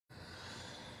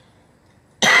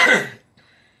Good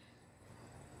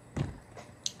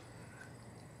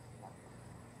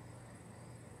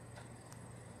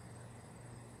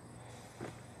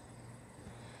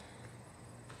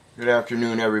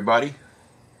afternoon, everybody.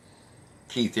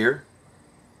 Keith here.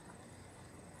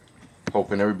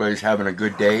 Hoping everybody's having a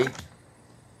good day.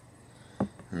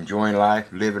 Enjoying life,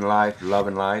 living life,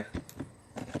 loving life.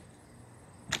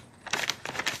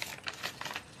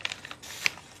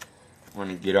 I want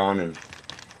to get on and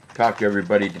talk to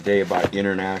everybody today about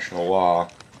international law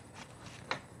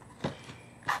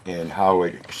and how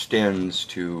it extends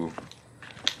to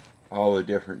all the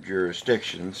different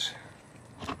jurisdictions.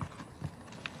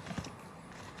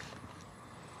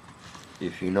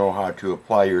 If you know how to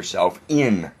apply yourself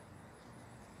in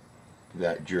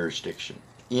that jurisdiction,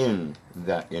 in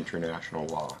that international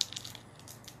law.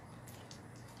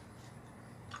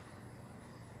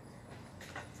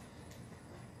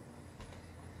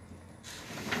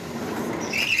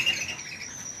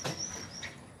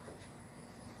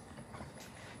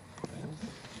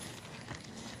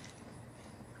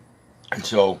 And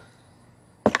so,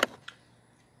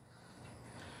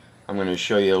 I'm going to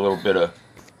show you a little bit of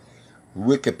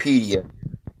Wikipedia.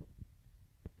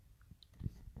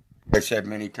 Like I said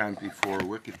many times before,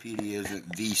 Wikipedia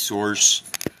isn't the source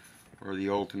or the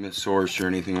ultimate source or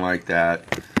anything like that,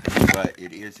 but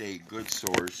it is a good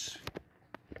source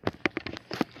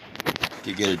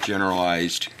to get a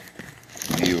generalized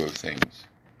view of things.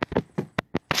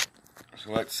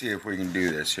 So let's see if we can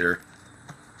do this here.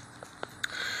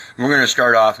 We're going to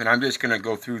start off, and I'm just going to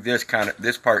go through this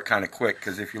part kind of quick,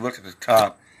 because if you look at the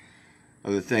top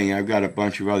of the thing, I've got a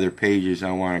bunch of other pages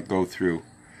I want to go through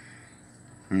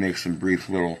and make some brief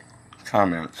little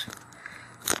comments.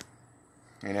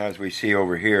 And as we see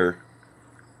over here,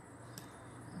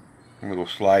 a little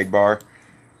slide bar,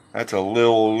 that's a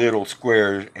little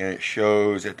square, and it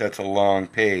shows that that's a long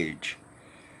page.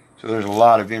 So there's a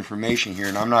lot of information here,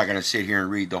 and I'm not going to sit here and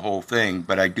read the whole thing,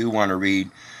 but I do want to read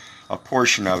a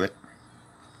portion of it.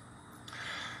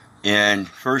 And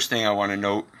first thing I want to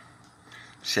note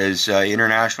says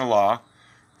international law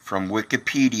from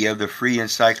Wikipedia, the free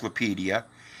encyclopedia,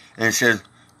 and it says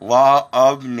law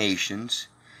of nations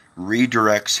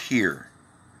redirects here.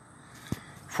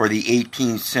 For the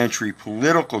 18th century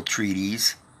political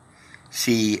treaties,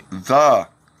 see the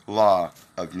law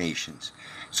of nations.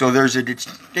 So there's a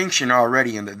distinction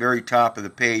already in the very top of the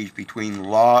page between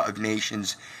law of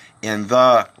nations and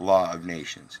the law of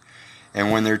nations.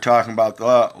 And when they're talking about the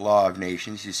law of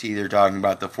nations, you see they're talking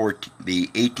about the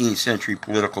 18th century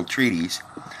political treaties.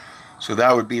 So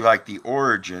that would be like the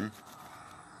origin,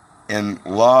 and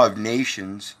law of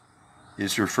nations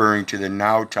is referring to the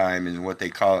now time and what they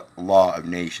call law of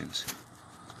nations.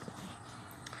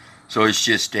 So it's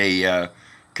just a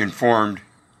conformed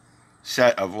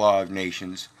set of law of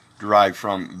nations derived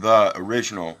from the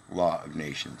original law of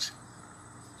nations.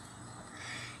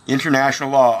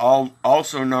 International law,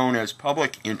 also known as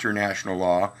public international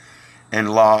law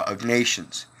and law of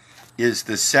nations, is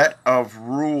the set of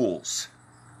rules,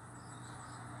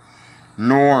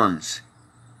 norms,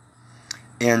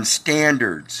 and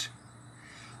standards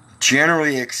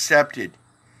generally accepted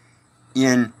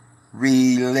in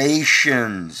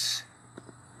relations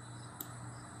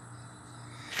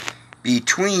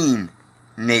between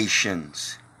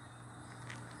nations.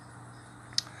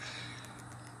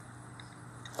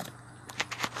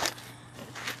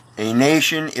 A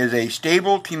nation is a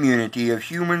stable community of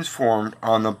humans formed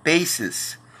on the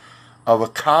basis of a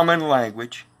common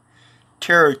language,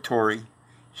 territory,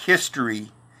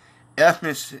 history,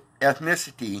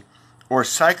 ethnicity, or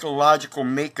psychological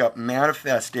makeup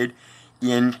manifested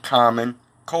in common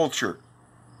culture.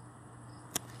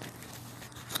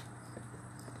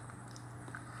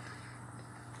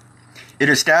 It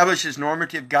establishes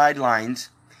normative guidelines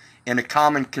and a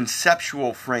common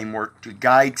conceptual framework to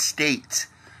guide states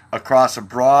across a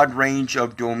broad range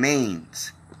of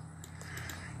domains,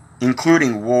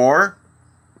 including war,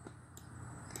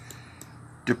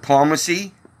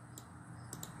 diplomacy,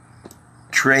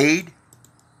 trade,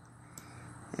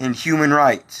 and human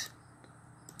rights.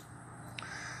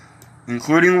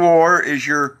 Including war is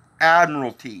your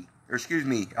admiralty, or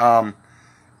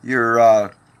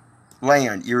your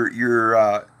land,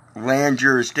 your land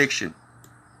jurisdiction.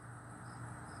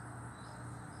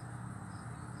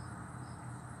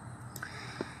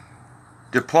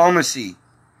 Diplomacy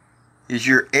is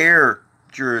your air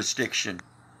jurisdiction.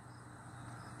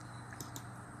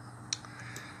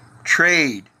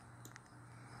 Trade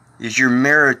is your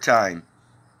maritime.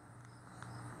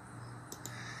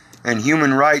 And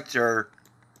human rights are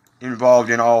involved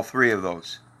in all three of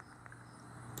those.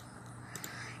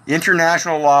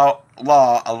 International law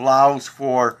allows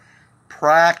for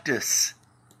practice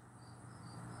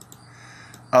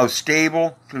of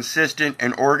stable, consistent,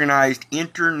 and organized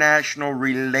international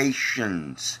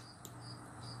relations.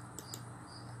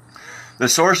 The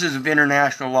sources of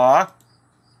international law.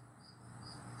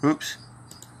 Oops,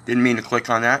 didn't mean to click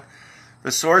on that.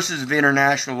 The sources of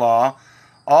international law,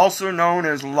 also known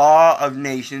as law of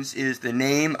nations, is the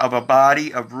name of a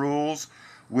body of rules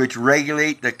which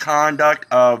regulate the conduct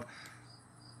of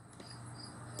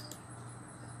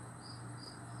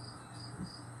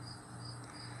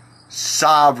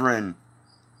sovereign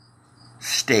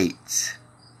states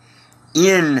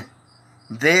in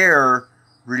their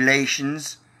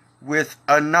relations with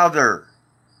another.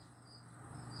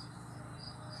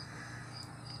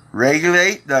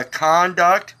 Regulate the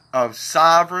conduct of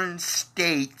sovereign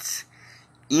states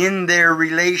in their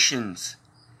relations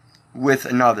with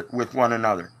one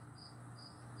another,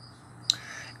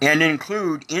 and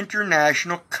include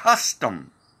international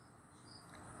custom.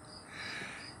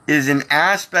 Is an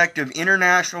aspect of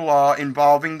international law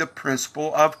involving the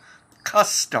principle of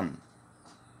custom.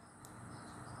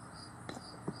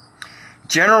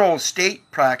 General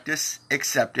state practice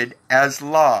accepted as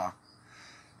law.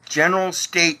 General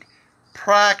state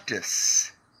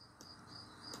practice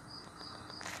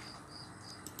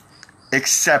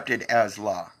accepted as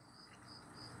law.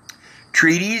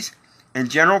 Treaties and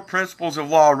general principles of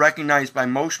law recognized by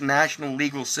most national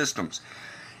legal systems.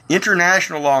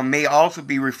 International law may also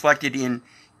be reflected in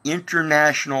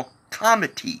international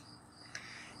comity.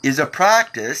 Is a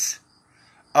practice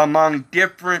among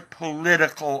different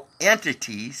political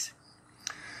entities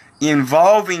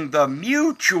involving the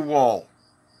mutual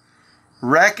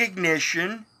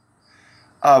recognition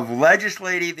of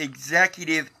legislative,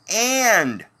 executive,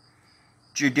 and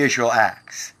judicial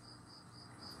acts.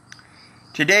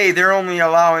 Today, they're only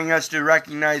allowing us to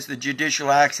recognize the judicial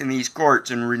acts in these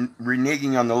courts and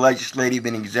reneging on the legislative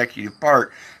and executive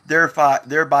part,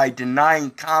 thereby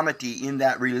denying comity in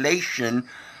that relation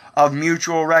of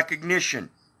mutual recognition.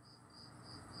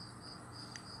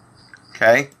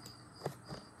 Okay?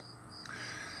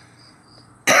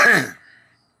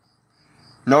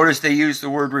 Notice they use the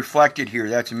word reflected here.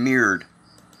 That's mirrored.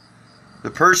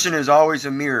 The person is always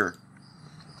a mirror.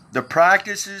 The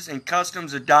practices and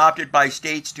customs adopted by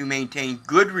states to maintain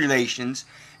good relations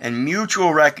and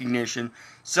mutual recognition,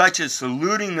 such as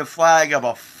saluting the flag of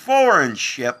a foreign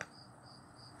ship.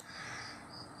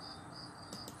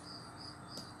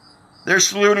 They're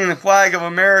saluting the flag of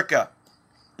America.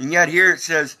 And yet here it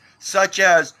says, such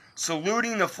as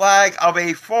saluting the flag of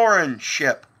a foreign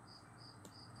ship,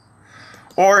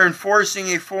 or enforcing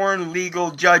a foreign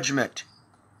legal judgment.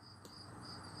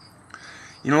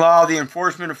 In law, the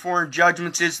enforcement of foreign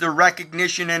judgments is the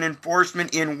recognition and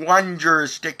enforcement in one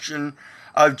jurisdiction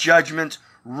of judgments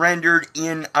rendered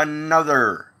in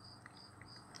another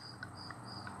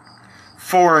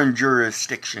foreign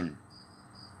jurisdiction.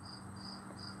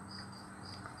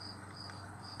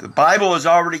 The Bible has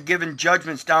already given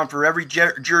judgments down for every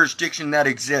jurisdiction that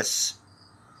exists.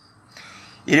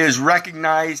 It is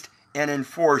recognized and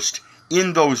enforced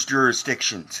in those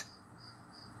jurisdictions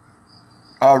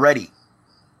already.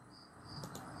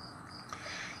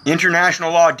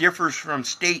 International law differs from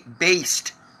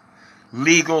state-based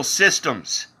legal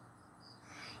systems.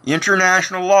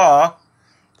 International law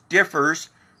differs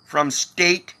from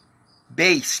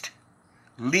state-based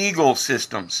legal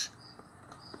systems.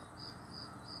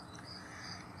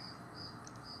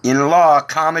 In law,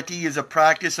 comity is a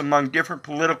practice among different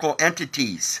political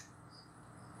entities.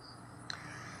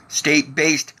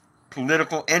 State-based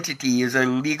political entity is a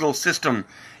legal system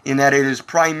in that it is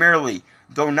primarily,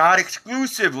 though not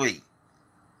exclusively,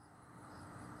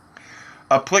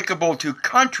 applicable to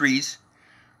countries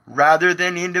rather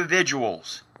than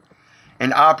individuals,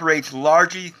 and operates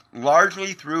largely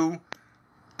through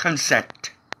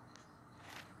consent.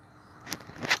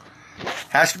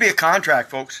 Has to be a contract,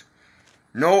 folks.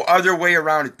 No other way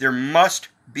around it. There must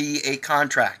be a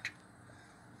contract.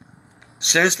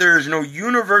 Since there is no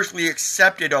universally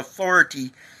accepted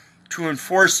authority to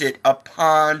enforce it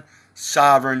upon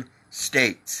sovereign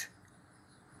states.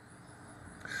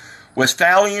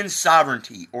 Westphalian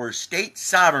sovereignty, or state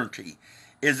sovereignty,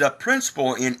 is a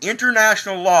principle in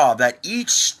international law that each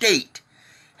state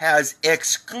has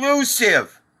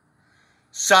exclusive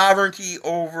sovereignty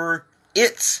over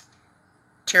its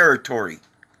territory.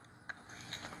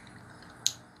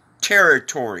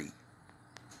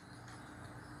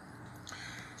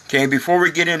 Okay, before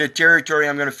we get into territory,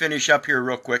 I'm going to finish up here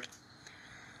real quick,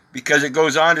 because it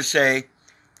goes on to say,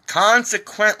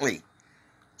 consequently,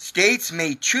 States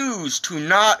may choose to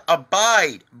not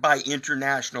abide by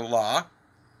international law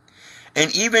and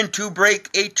even to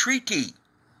break a treaty.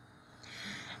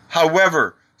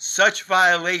 However, such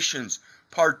violations,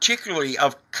 particularly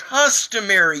of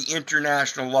customary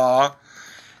international law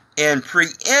and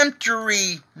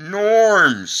peremptory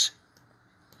norms.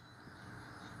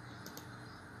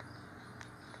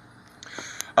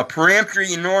 A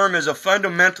peremptory norm is a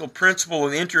fundamental principle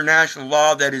of international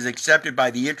law that is accepted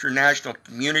by the international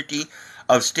community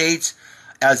of states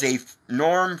as a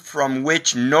norm from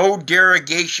which no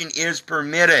derogation is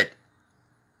permitted.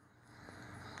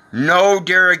 No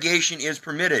derogation is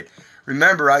permitted.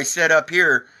 Remember, I said up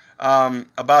here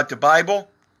about the Bible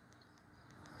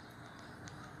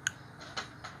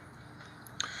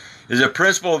is a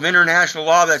principle of international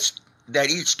law that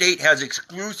each state has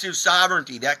exclusive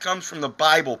sovereignty. That comes from the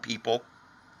Bible, people.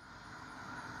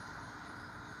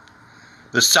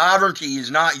 The sovereignty is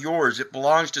not yours. It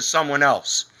belongs to someone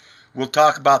else. We'll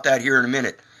talk about that here in a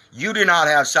minute. You do not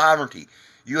have sovereignty.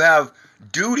 You have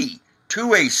duty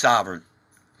to a sovereign.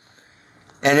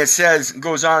 And it says,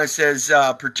 goes on, it says,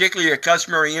 particularly a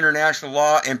customary international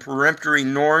law and peremptory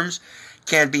norms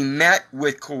can be met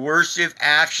with coercive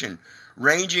action,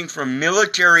 ranging from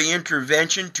military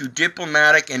intervention to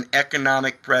diplomatic and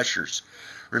economic pressures.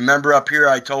 Remember up here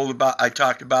I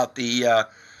talked about the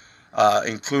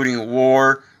including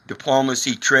war,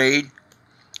 diplomacy, trade.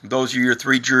 Those are your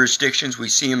three jurisdictions. We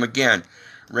see them again,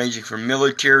 ranging from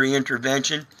military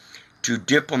intervention to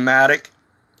diplomatic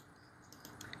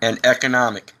and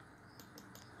economic.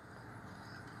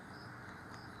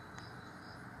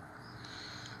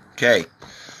 Okay.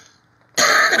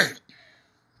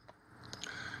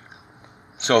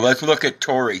 So let's look at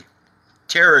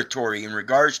territory in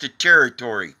regards to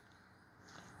territory.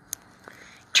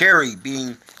 Terry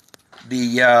being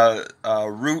the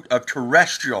root of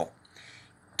terrestrial.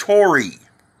 Tory,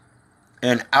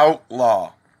 an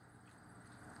outlaw.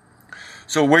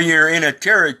 So when you're in a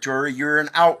territory, you're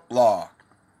an outlaw.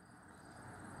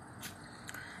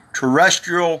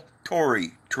 Terrestrial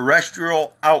Tory,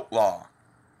 terrestrial outlaw.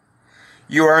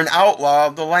 You are an outlaw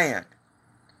of the land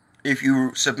if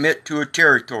you submit to a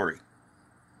territory.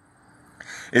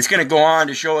 It's going to go on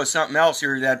to show us something else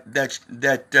here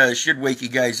that should wake you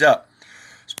guys up.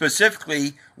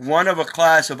 Specifically, one of a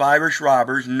class of Irish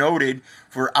robbers noted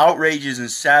for outrages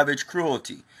and savage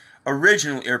cruelty.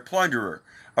 Originally, or plunderer.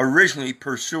 Originally,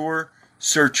 pursuer,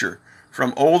 searcher.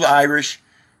 From Old Irish,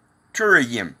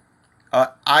 turigim.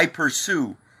 I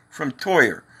pursue. From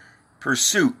Toyer.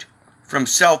 Pursuit. From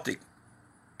Celtic,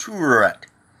 turet.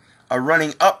 A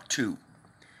running up to.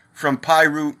 From Pi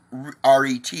root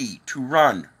ret, to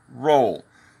run, roll.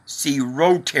 See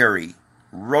rotary,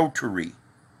 rotary.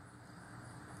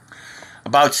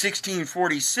 About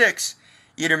 1646,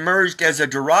 it emerged as a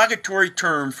derogatory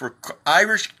term for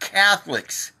Irish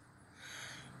Catholics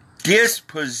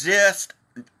dispossessed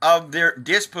of their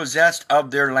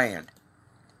land.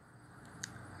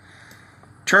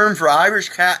 Term for Irish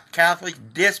Catholics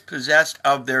dispossessed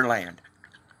of their land.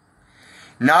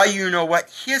 Now you know what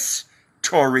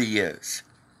history is.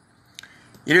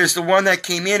 It is the one that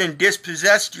came in and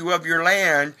dispossessed you of your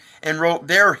land and wrote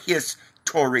their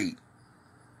history.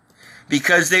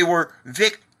 Because they were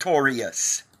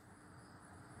victorious.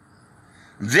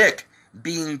 Vic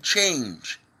being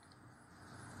change.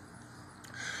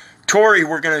 Tory,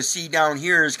 we're going to see down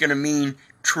here, is going to mean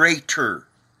traitor.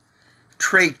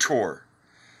 Traitor.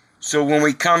 So when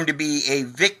we come to be a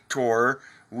victor,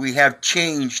 we have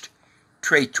changed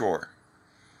traitor.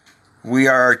 We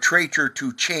are a traitor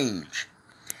to change.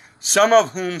 Some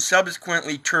of whom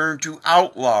subsequently turned to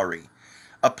outlawry,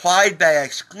 applied by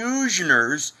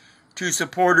exclusioners to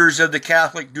supporters of the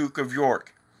Catholic Duke of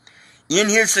York. In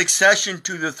his succession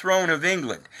to the throne of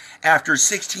England after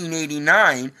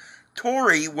 1689,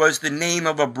 Tory was the name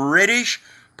of a British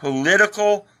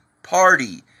political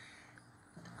party.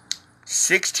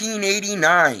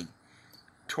 1689,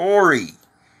 Tory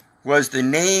was the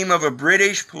name of a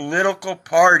British political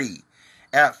party,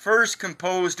 at first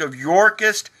composed of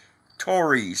Yorkist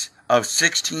Tories of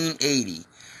 1680,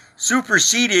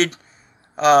 superseded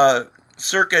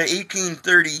circa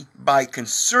 1830 by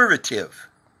Conservative.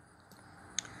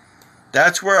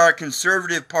 That's where our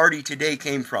Conservative Party today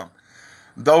came from,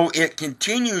 though it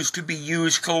continues to be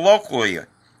used colloquially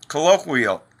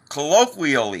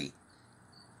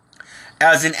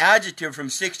as an adjective from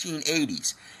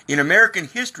 1680s. In American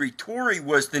history, Tory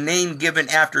was the name given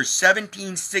after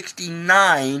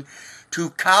 1769 to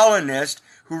colonists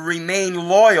who remained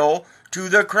loyal to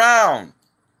the crown.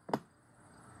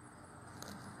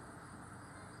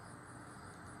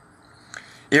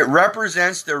 It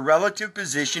represents their relative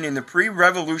position in the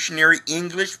pre-revolutionary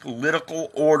English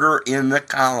political order in the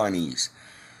colonies.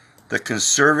 The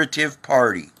Conservative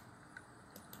Party.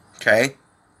 Okay?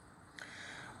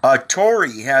 A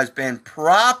Tory has been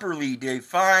properly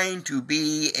defined to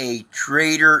be a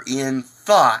traitor in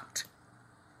thought,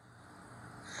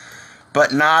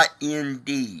 but not in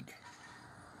deed.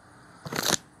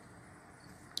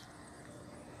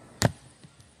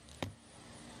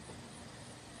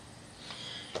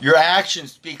 Your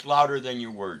actions speak louder than your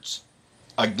words.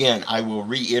 Again, I will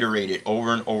reiterate it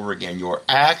over and over again. Your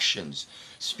actions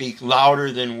speak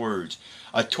louder than words.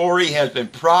 A Tory has been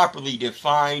properly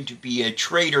defined to be a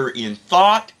traitor in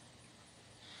thought,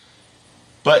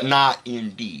 but not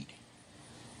in deed.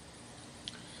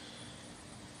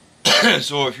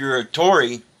 So if you're a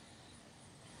Tory,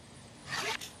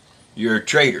 you're a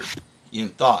traitor in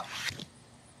thought.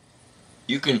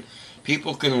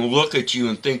 People can look at you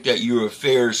and think that you're a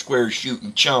fair, square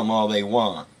shooting chum all they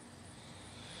want.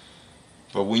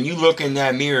 But when you look in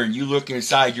that mirror and you look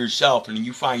inside yourself and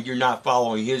you find you're not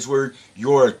following his word,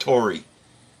 you're a Tory.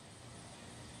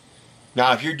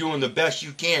 Now, if you're doing the best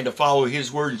you can to follow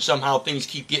his word and somehow things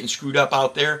keep getting screwed up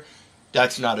out there,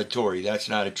 that's not a Tory. That's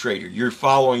not a traitor. You're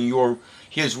following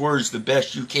his words the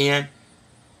best you can.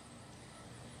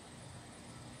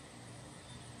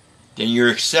 Then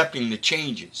you're accepting the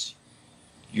changes.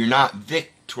 You're not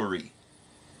victory.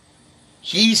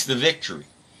 He's the victory.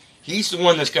 He's the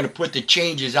one that's going to put the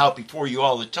changes out before you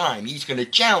all the time. He's going to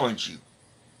challenge you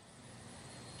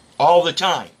all the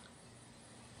time.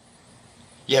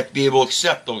 You have to be able to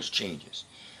accept those changes.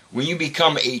 When you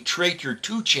become a traitor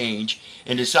to change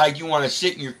and decide you want to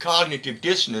sit in your cognitive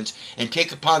dissonance and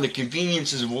take upon the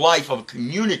conveniences of life of a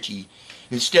community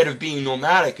instead of being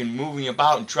nomadic and moving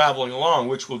about and traveling along,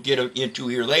 which we'll get into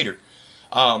here later,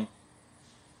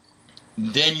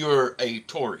 then you're a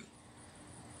Tory.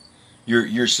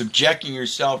 You're subjecting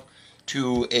yourself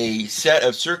to a set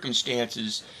of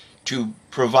circumstances to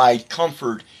provide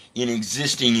comfort in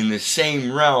existing in the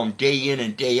same realm day in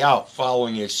and day out,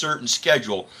 following a certain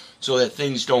schedule so that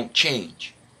things don't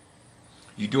change.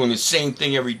 You're doing the same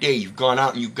thing every day. You've gone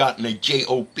out and you've gotten a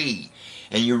job,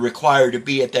 and you're required to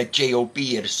be at that job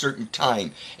at a certain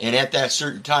time. And at that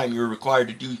certain time, you're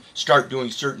required to start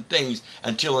doing certain things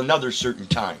until another certain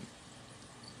time.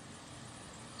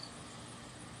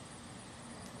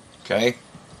 Okay?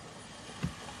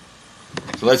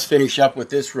 So let's finish up with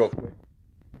this real quick.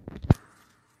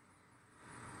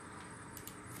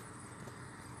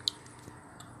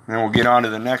 And then we'll get on to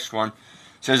the next one. It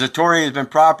says, a Tory has been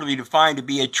properly defined to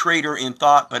be a traitor in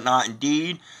thought but not in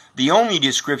deed. The only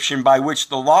description by which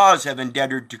the laws have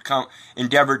endeavored to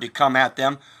come at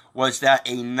them was that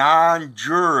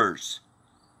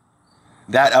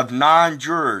of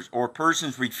non-jurors or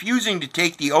persons refusing to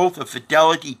take the oath of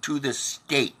fidelity to the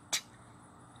state.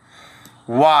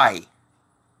 Why?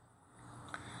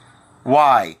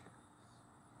 Why?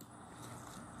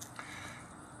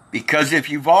 Because if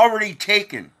you've already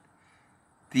taken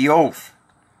the oath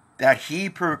that he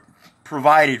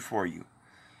provided for you,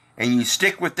 and you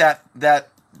stick with that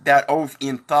oath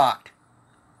in thought,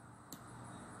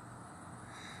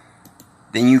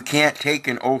 then you can't take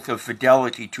an oath of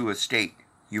fidelity to a state.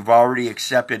 You've already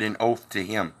accepted an oath to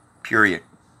him, period.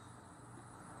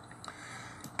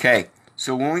 Okay,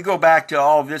 so when we go back to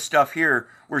all this stuff here,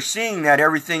 we're seeing that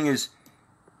everything is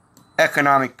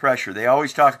economic pressure. They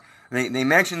always talk, they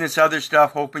mention this other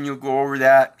stuff, hoping you'll go over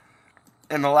that.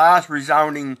 And the last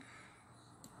resounding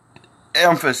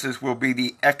emphasis will be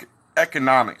the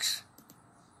economics.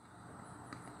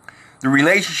 The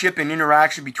relationship and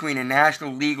interaction between a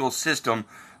national legal system,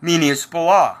 municipal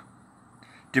law,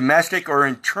 domestic or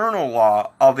internal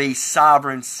law of a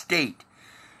sovereign state,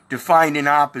 defined in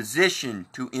opposition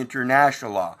to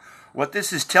international law. What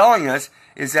this is telling us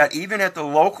is that even at the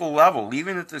local level,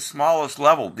 even at the smallest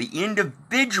level, the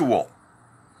individual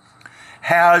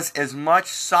has as much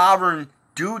sovereign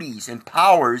duties and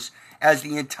powers as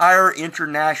the entire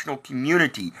international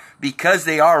community, because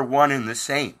they are one and the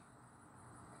same.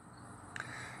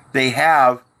 They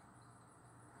have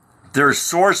their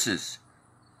sources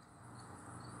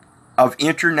of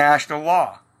international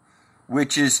law,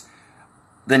 which is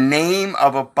the name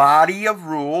of a body of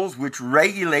rules which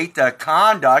regulate the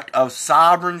conduct of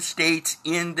sovereign states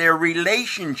in their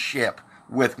relationship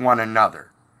with one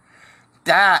another.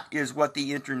 That is what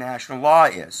the international law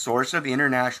is, source of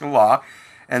international law.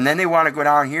 And then they want to go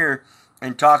down here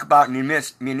and talk about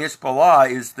municipal law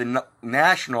is the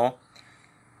national,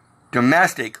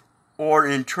 domestic, or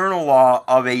internal law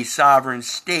of a sovereign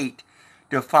state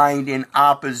defined in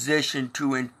opposition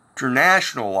to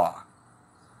international law.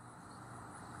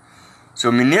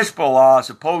 So municipal law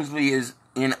supposedly is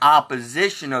in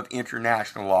opposition of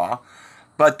international law,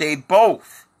 but they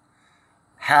both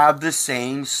have the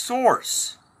same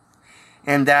source,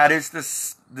 and that is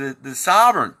the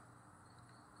sovereign.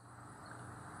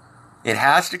 It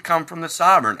has to come from the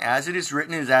sovereign. As it is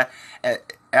written,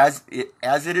 as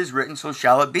it is written, so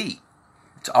shall it be.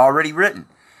 It's already written.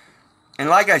 And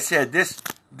like I said,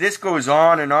 this goes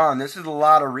on and on. This is a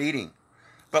lot of reading.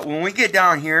 But when we get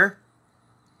down here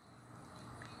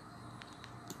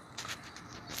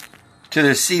to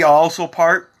the see also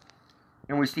part,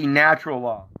 and we see natural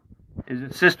law is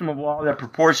a system of law that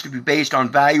purports to be based on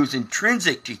values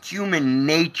intrinsic to human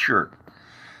nature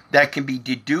that can be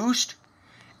deduced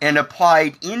and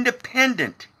applied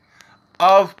independent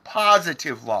of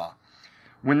positive law.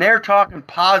 When they're talking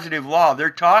positive law, they're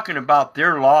talking about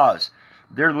their laws,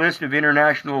 their list of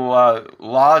international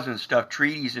laws and stuff,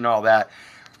 treaties and all that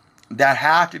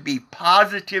have to be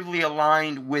positively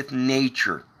aligned with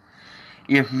nature.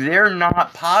 If they're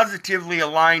not positively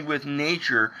aligned with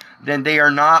nature, then they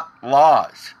are not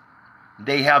laws.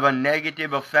 They have a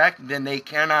negative effect, then they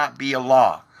cannot be a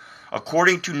law.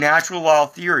 According to natural law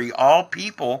theory, all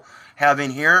people have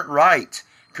inherent rights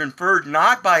conferred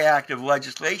not by act of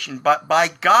legislation, but by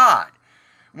God.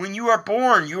 When you are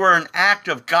born, you are an act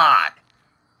of God.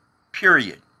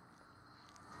 Period.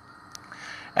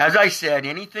 As I said,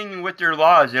 anything with their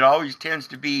laws, it always tends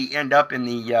to end up in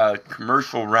the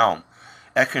commercial realm,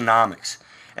 economics.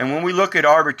 And when we look at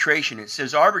arbitration, it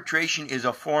says arbitration is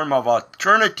a form of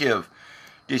alternative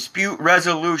dispute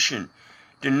resolution,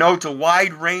 denotes a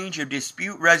wide range of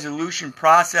dispute resolution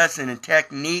process and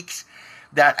techniques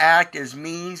that act as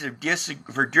means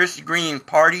for disagreeing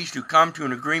parties to come to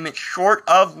an agreement short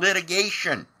of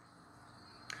litigation.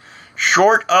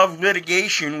 Short of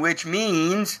litigation, which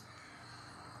means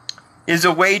is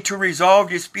a way to resolve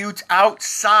disputes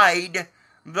outside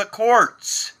the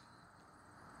courts.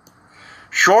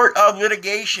 Short of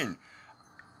litigation,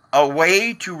 a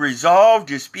way to resolve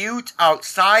disputes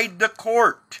outside the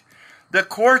court. The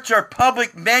courts are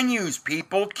public venues,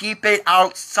 people. Keep it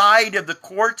outside of the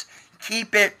courts.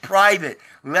 Keep it private.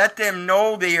 Let them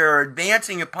know they are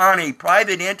advancing upon a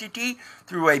private entity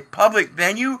through a public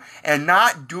venue and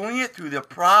not doing it through the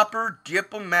proper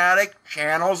diplomatic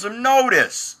channels of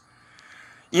notice.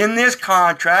 In this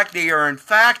contract, they are in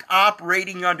fact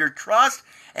operating under trust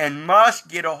and must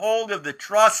get a hold of the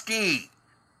trustee.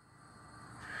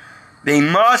 They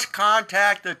must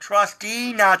contact the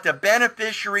trustee, not the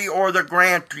beneficiary or the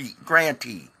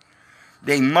grantee.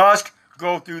 They must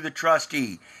go through the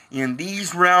trustee. In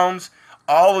these realms,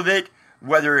 all of it,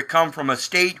 whether it come from a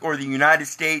state or the United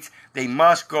States, they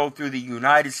must go through the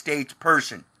United States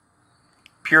person.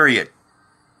 Period.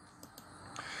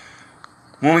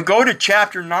 When we go to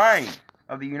Chapter 9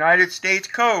 of the United States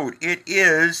Code, it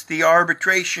is the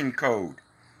Arbitration Code.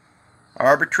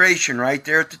 Arbitration right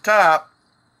there at the top.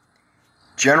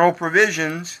 General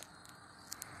provisions.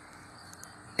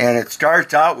 And it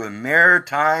starts out with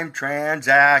maritime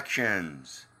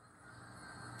transactions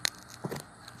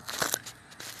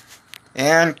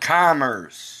and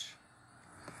commerce.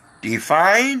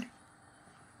 Defined.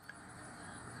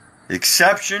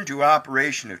 Exception to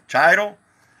operation of title.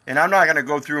 And I'm not going to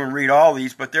go through and read all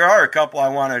these, but there are a couple I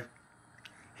want to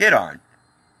hit on.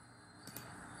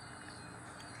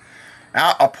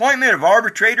 Now, appointment of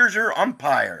arbitrators or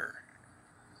umpire.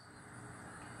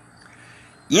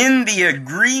 In the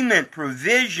agreement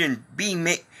provision be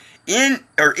made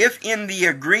if in the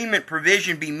agreement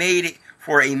provision be made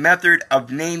for a method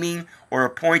of naming or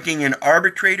appointing an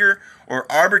arbitrator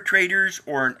or arbitrators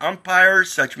or an umpire,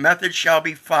 such method shall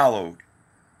be followed.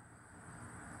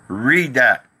 Read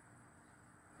that.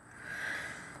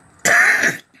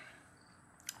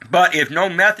 But if no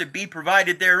method be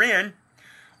provided therein,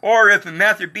 or if a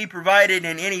method be provided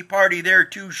and any party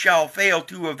thereto shall fail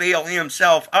to avail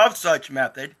himself of such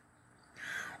method,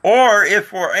 or if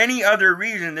for any other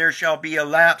reason there shall be a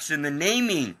lapse in the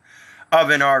naming of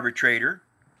an arbitrator,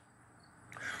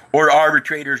 or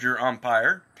arbitrators or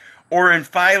umpire, or in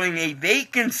filing a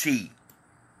vacancy,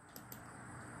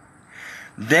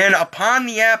 then upon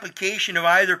the application of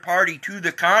either party to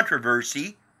the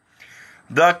controversy,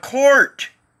 the court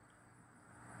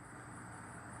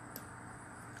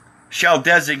shall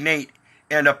designate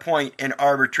and appoint an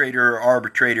arbitrator or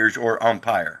arbitrators or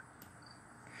umpire.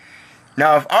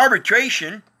 Now, if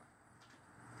arbitration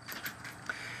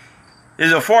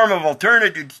is a form of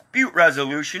alternative dispute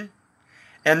resolution,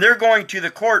 and they're going to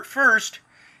the court first,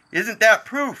 isn't that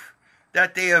proof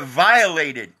that they have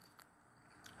violated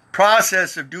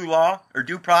process of due law or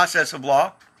due process of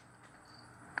law?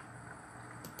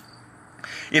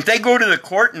 If they go to the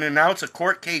court and announce a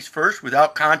court case first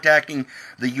without contacting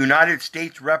the United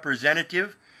States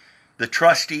representative, the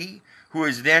trustee, who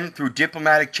is then, through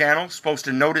diplomatic channels, supposed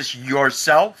to notice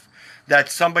yourself that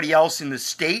somebody else in the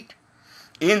state,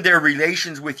 in their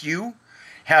relations with you,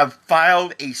 have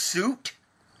filed a suit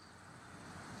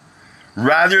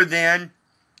rather than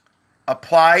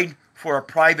applied for a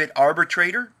private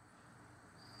arbitrator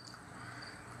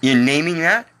in naming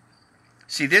that.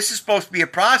 See, this is supposed to be a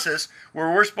process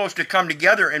where we're supposed to come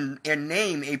together and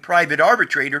name a private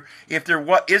arbitrator if there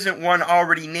isn't one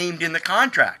already named in the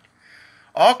contract.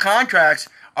 All contracts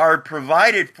are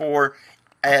provided for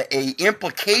a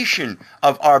implication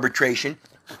of arbitration,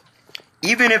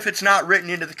 even if it's not written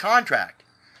into the contract.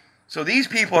 So these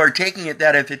people are taking it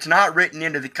that if it's not written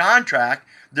into the contract,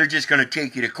 they're just going to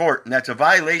take you to court, and that's a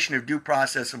violation of due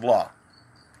process of law.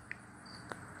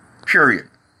 Period.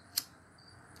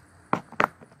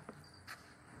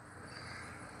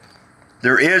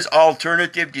 There is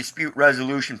alternative dispute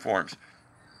resolution forms.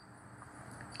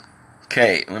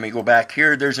 Okay, let me go back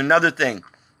here. There's another thing.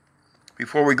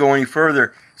 Before we go any further,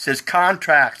 it says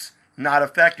contracts not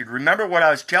affected. Remember what I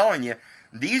was telling you.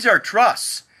 These are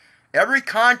trusts. Every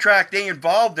contract they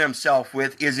involve themselves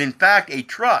with is in fact a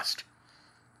trust.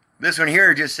 This one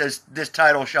here just says this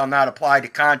title shall not apply to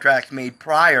contracts made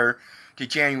prior to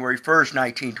January 1st,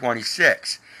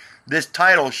 1926. This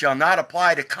title shall not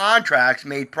apply to contracts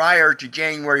made prior to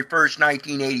January 1st,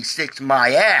 1986.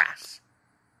 My ass.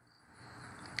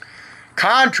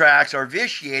 Contracts are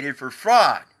vitiated for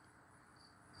fraud.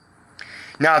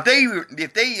 Now,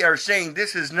 if they are saying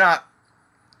this is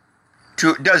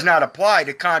does not apply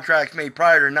to contracts made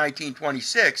prior to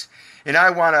 1926, and I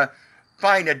want to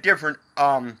find a different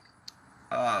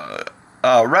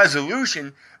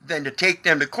resolution than to take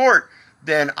them to court,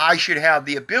 then I should have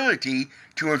the ability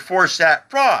to enforce that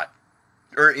fraud,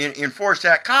 or enforce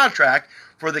that contract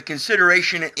for the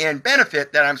consideration and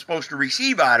benefit that I'm supposed to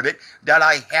receive out of it that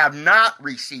I have not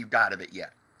received out of it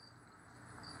yet.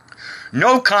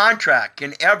 No contract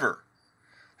can ever,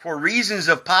 for reasons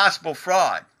of possible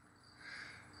fraud,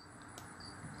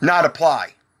 not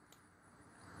apply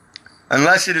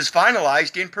unless it is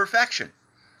finalized in perfection,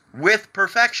 with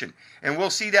perfection. And we'll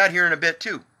see that here in a bit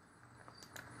too.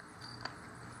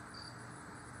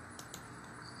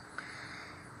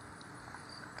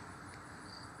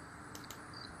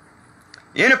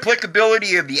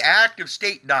 Inapplicability of the Act of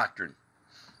State doctrine.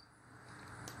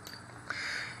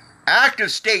 Act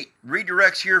of State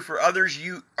redirects here for other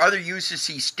uses.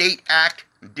 See State Act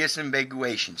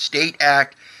disambiguation. State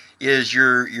Act is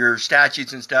your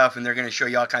statutes and stuff, and they're going to show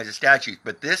you all kinds of statutes.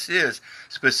 But this is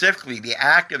specifically the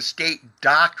Act of State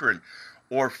doctrine,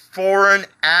 or foreign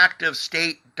Act of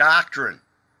State doctrine,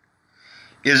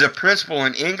 is a principle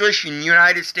in English and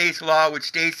United States law which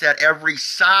states that every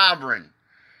sovereign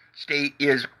state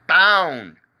is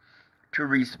bound to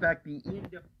respect the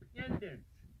independence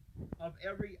of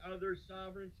every other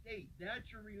sovereign state.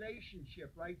 That's your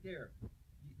relationship right there.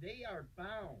 They are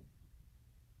bound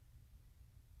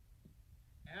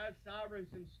as sovereigns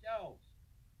themselves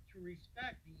to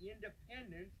respect the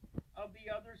independence of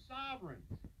the other sovereigns.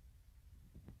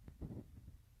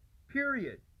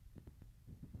 Period.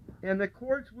 And the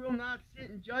courts will not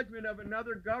sit in judgment of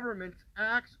another government's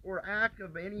acts or act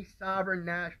of any sovereign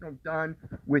national done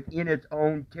within its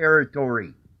own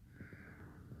territory.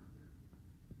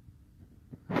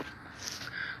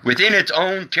 Within its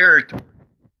own territory.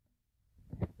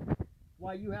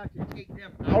 Why you have to take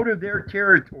them out of their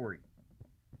territory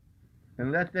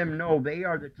and let them know they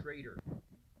are the traitor,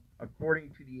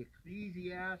 according to the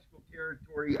ecclesiastical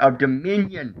territory of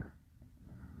dominion.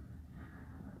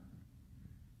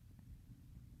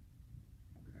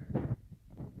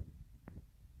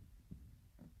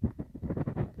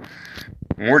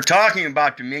 When we're talking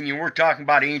about dominion, we're talking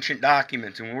about ancient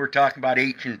documents. And when we're talking about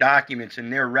ancient documents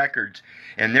and their records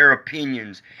and their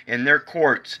opinions and their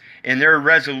courts and their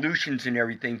resolutions and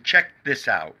everything, check this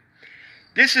out.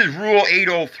 This is Rule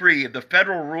 803 of the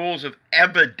Federal Rules of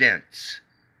Evidence.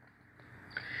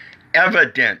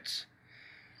 Evidence.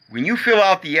 When you fill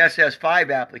out the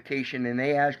SS5 application and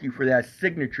they ask you for that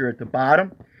signature at the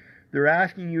bottom, they're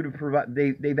asking you to provide.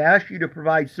 They've asked you to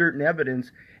provide certain evidence,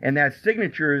 and that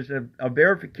signature is a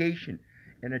verification,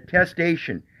 an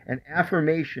attestation, an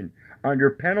affirmation under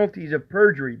penalties of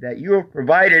perjury that you have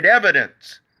provided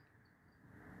evidence.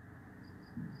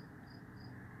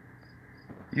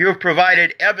 You have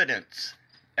provided evidence.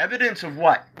 Evidence of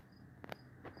what?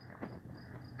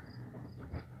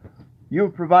 You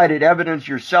have provided evidence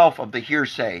yourself of the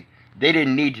hearsay. They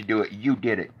didn't need to do it. You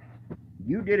did it.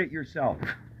 You did it yourself.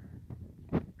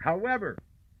 However,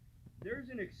 there's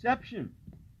an exception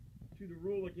to the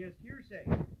rule against hearsay.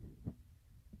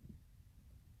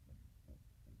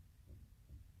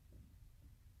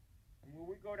 When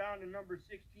we go down to number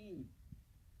 16,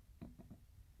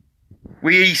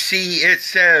 we see it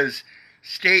says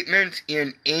statements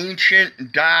in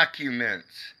ancient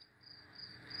documents.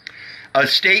 A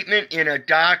statement in a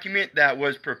document that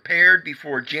was prepared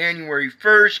before January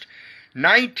 1st,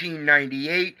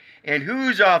 1998, and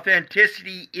whose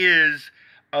authenticity is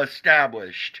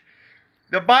established.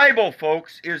 The Bible,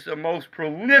 folks, is the most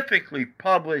prolifically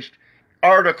published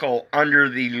article under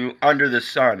the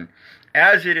sun.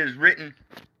 As it is written,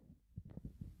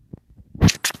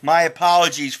 my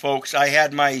apologies, folks. I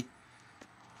had my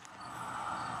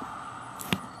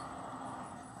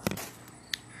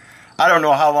I don't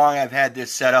know how long I've had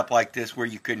this set up like this where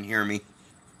you couldn't hear me.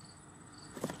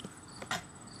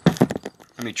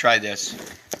 Let me try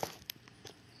this.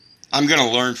 I'm going to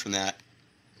learn from that.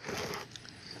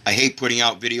 I hate putting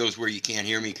out videos where you can't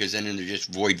hear me because then they're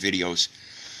just void videos.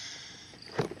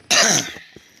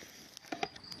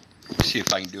 See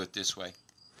if I can do it this way.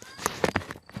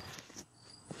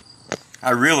 I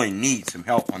really need some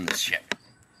help on this shit.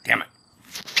 Damn it.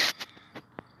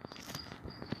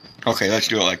 Okay, let's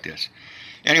do it like this.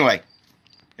 Anyway,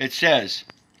 it says,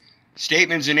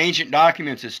 statements in ancient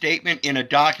documents. A statement in a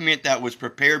document that was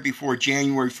prepared before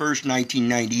January 1st,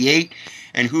 1998,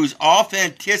 and whose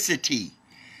authenticity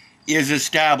is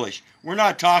established. We're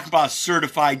not talking about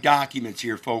certified documents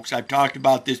here, folks. I've talked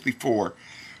about this before.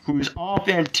 Whose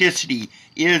authenticity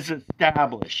is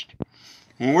established.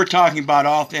 When we're talking about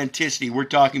authenticity, we're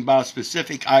talking about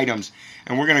specific items.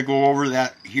 And we're going to go over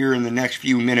that here in the next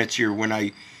few minutes here when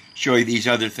I show you these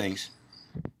other things.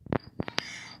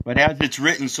 But as it's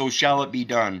written, so shall it be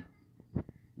done.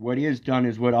 What is done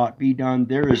is what ought be done.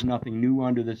 There is nothing new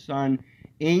under the sun.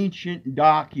 Ancient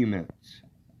documents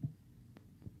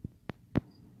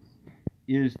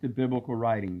is the biblical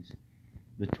writings.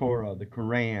 The Torah, the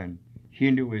Quran,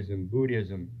 Hinduism,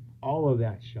 Buddhism, all of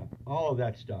that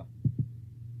stuff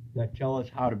that tell us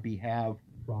how to behave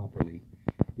properly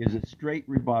is a straight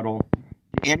rebuttal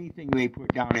to anything they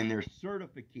put down in their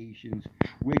certifications,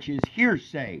 which is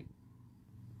hearsay.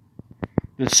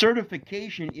 The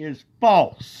certification is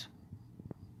false.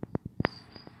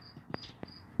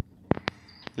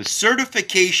 The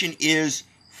certification is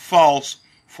false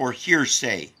for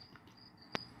hearsay.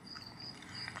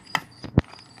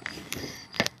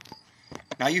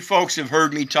 Now, you folks have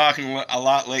heard me talking a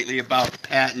lot lately about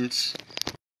patents.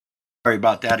 Sorry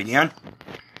about that again.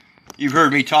 You've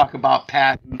heard me talk about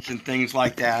patents and things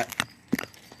like that.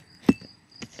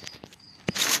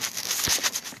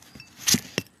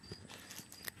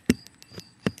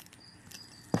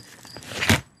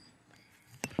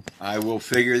 I will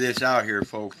figure this out here,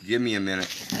 folks. Give me a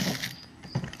minute.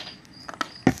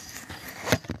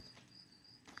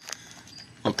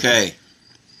 Okay.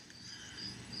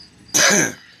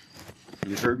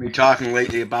 You've heard me talking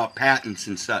lately about patents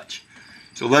and such.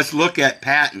 So let's look at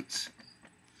patents.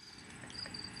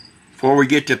 Before we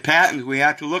get to patents, we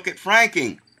have to look at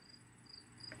franking.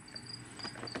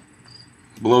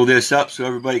 Blow this up so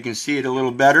everybody can see it a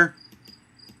little better.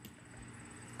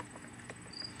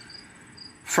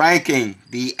 Franking,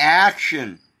 the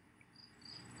action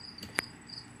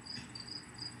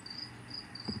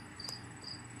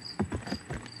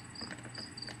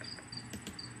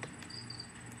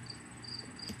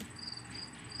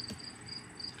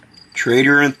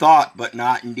trader in thought, but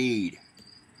not in deed.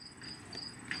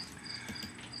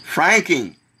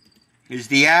 Franking is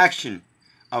the action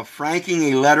of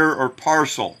franking a letter or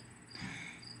parcel.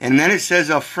 And then it says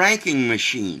a franking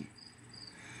machine,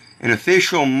 an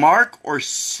official mark or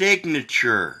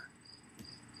signature.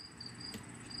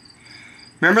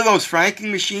 Remember those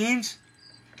franking machines?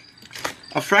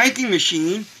 A franking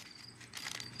machine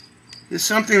is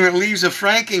something that leaves a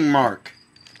franking mark.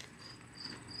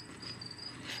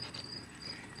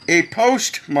 A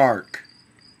postmark.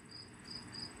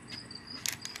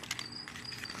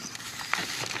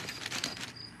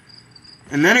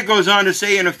 And then it goes on to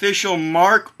say an official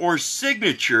mark or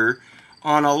signature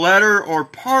on a letter or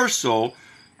parcel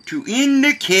to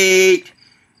indicate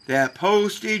that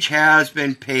postage has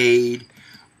been paid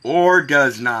or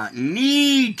does not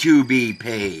need to be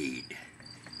paid.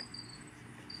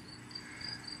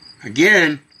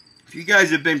 Again, if you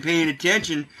guys have been paying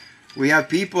attention, we have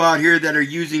people out here that are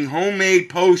using homemade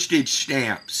postage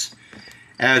stamps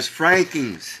as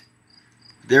frankings.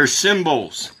 They're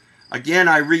symbols. Again,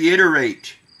 I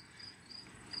reiterate,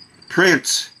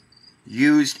 Prince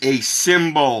used a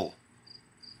symbol.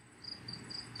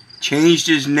 Changed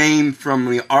his name from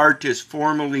the artist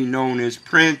formerly known as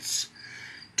Prince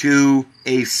to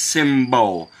a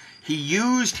symbol. He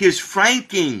used his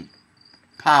franking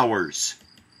powers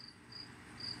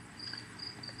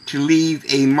to leave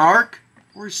a mark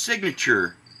or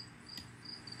signature,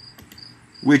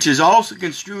 which is also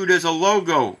construed as a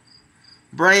logo,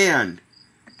 brand,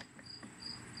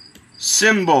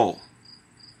 symbol,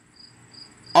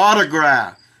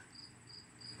 autograph,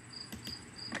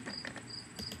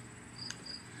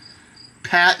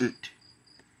 patent.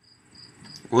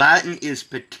 Latin is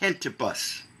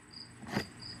patentibus.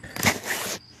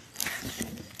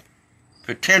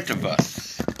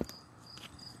 Patentibus.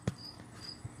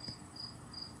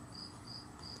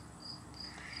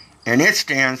 And it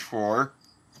stands for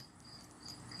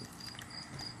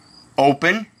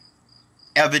open,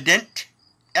 evident,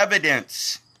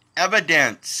 evidence,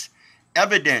 evidence,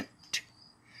 evident,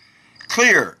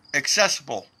 clear,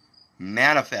 accessible,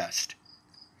 manifest,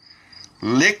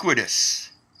 liquidus,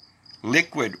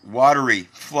 liquid, watery,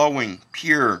 flowing,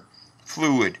 pure,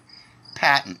 fluid,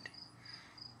 patent,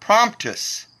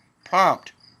 promptus,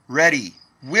 prompt, ready,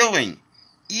 willing,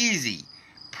 easy,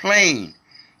 plain,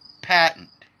 patent.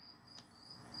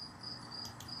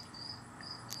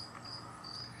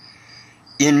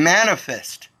 In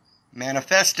manifest,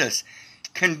 manifestus,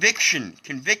 conviction,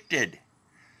 convicted.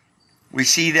 We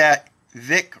see that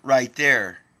vic right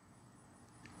there.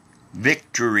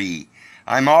 Victory.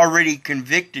 I'm already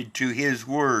convicted to his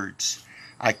words.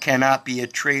 I cannot be a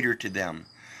traitor to them.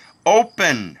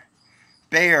 Open,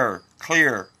 bare,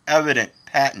 clear, evident,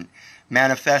 patent.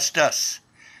 Manifestus.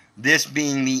 This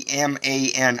being the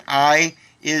M-A-N-I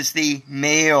is the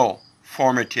male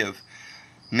formative.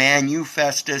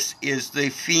 Manifestus is the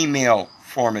female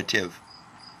formative.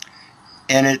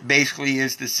 And it basically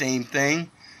is the same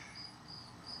thing.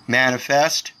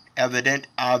 Manifest, evident,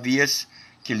 obvious,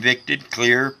 convicted,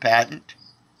 clear, patent.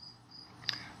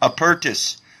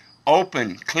 Apertus,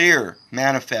 open, clear,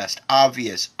 manifest,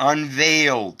 obvious,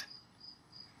 unveiled,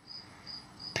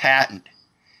 patent.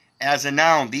 As a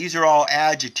noun, these are all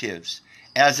adjectives.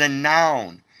 As a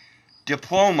noun,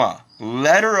 diploma,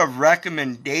 letter of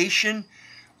recommendation,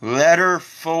 letter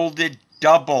folded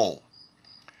double.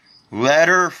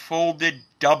 Letter folded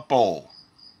double.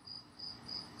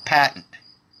 Patent.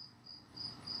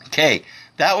 Okay,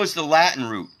 that was the Latin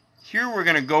root. Here we're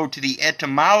going to go to the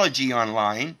etymology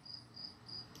online.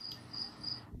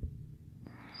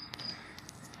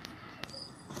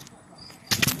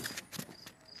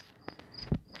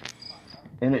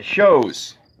 And it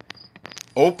shows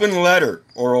open letter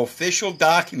or official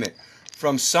document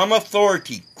from some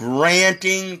authority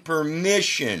granting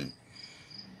permission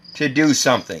to do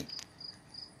something.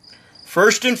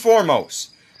 First and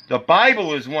foremost, the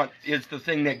Bible is the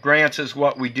thing that grants us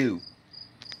what we do.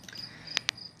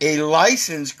 A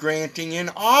license granting an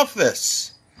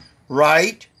office,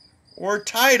 right, or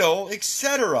title,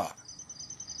 etc.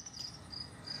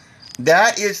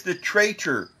 That is the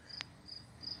traitor.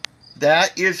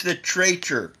 That is the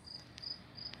traitor.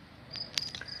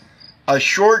 A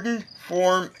shortened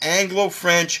form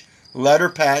Anglo-French letter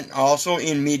patent, also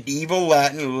in medieval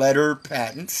Latin letter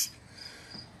patents,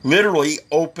 literally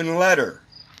open letter.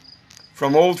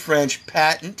 From Old French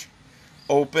patent,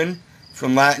 open,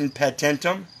 from Latin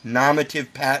patentum,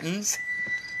 nominative patens,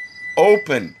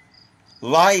 open,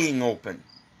 lying open.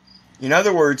 In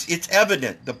other words, it's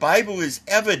evident. The Bible is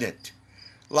evident.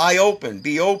 Lie open,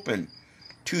 be open,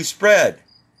 to spread.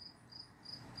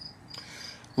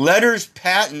 Letters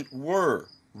patent were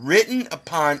written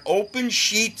upon open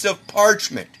sheets of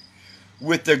parchment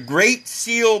with the great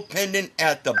seal pendant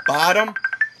at the bottom.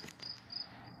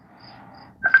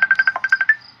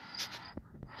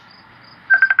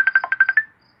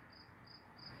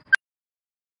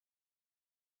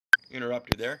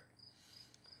 Interrupted there.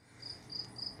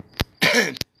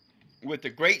 With the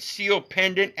great seal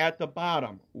pendant at the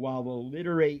bottom, while the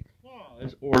literate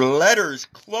clause or letters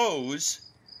close,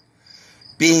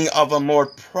 being of a more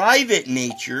private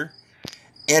nature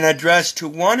and addressed to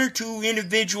one or two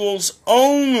individuals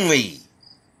only,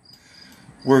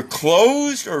 were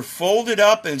closed or folded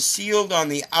up and sealed on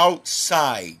the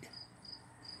outside.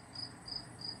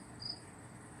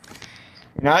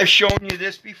 And I've shown you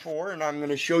this before, and I'm going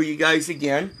to show you guys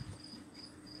again.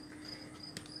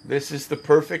 This is the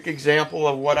perfect example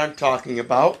of what I'm talking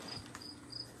about.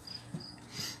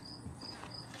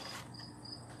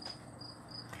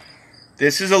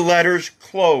 This is a letters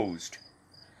closed.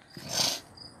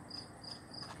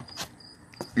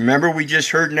 Remember we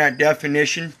just heard in that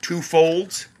definition, two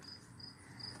folds?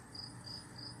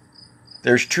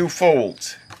 There's two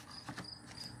folds.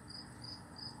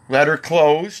 Letter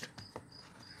closed.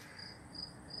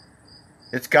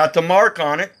 It's got the mark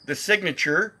on it, the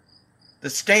signature, the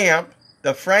stamp,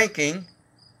 the franking,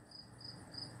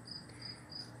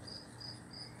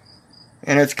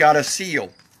 And it's got a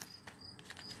seal.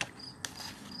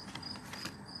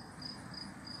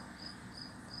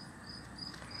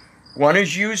 One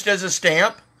is used as a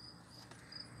stamp.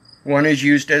 One is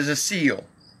used as a seal.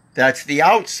 That's the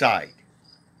outside.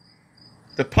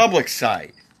 The public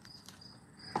side.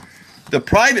 The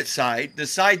private side, the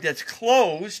side that's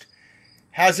closed,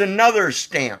 has another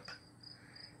stamp.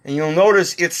 And you'll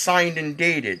notice it's signed and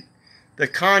dated. The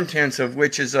contents of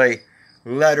which is a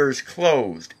letters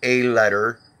closed. A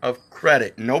letter of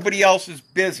credit. Nobody else's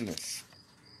business.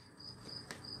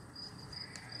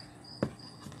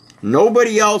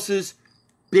 Nobody else's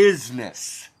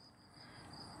business.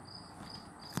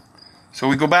 So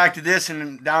we go back to this,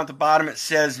 and down at the bottom it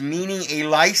says, meaning a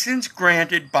license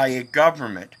granted by a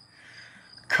government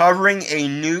covering a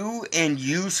new and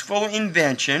useful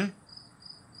invention,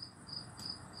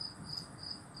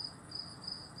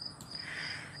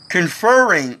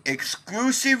 conferring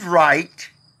exclusive right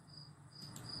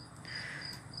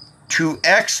to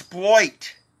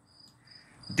exploit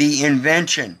the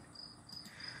invention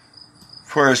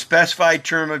for a specified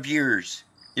term of years,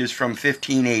 is from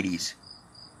 1580s.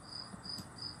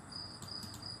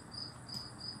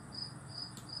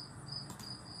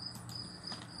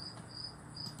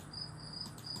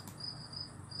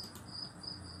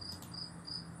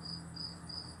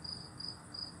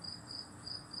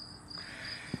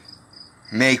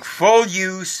 Make full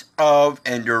use of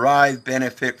and derive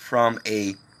benefit from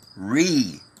a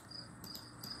resource.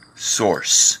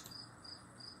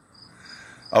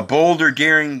 A bold or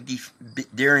daring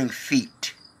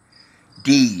feat,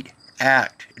 deed,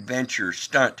 act, adventure,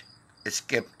 stunt,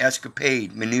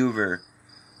 escapade, maneuver.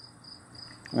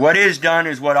 What is done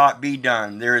is what ought be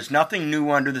done. There is nothing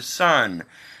new under the sun.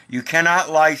 You cannot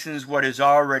license what is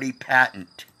already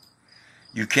patent.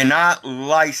 You cannot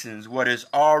license what is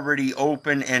already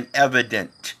open and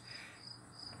evident.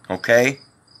 Okay?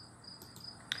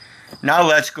 Now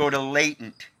let's go to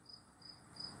latent.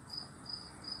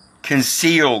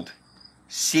 Concealed,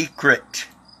 secret,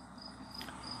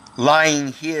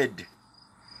 lying hid,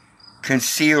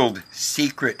 concealed,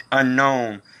 secret,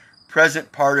 unknown,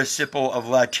 present participle of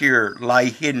latir, lie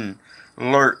hidden,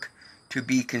 lurk, to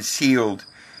be concealed,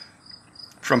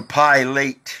 from pi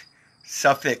late,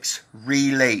 suffix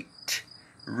relate,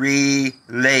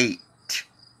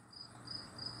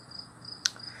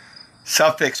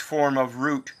 suffix form of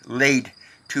root, late,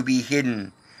 to be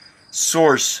hidden,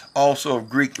 source also of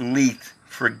Greek leth,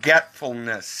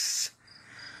 forgetfulness,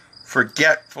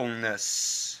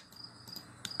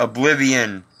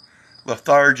 oblivion,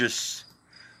 lethargus,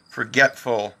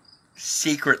 forgetful,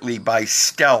 secretly by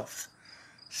stealth,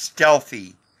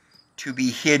 stealthy, to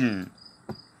be hidden,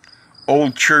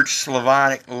 Old Church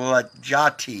Slavonic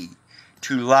lajati,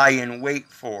 to lie in wait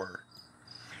for,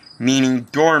 meaning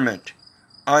dormant,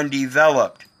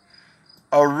 undeveloped,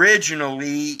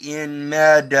 originally in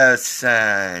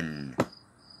medicine.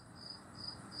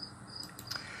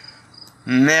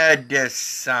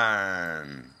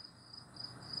 Medicine.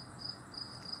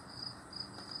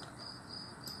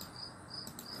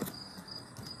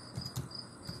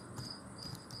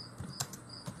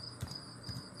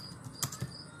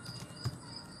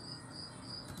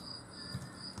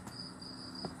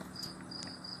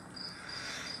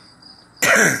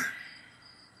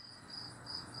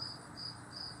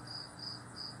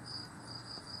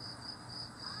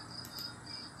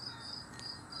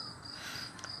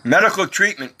 Medical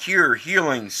treatment, cure,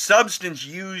 healing, substance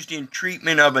used in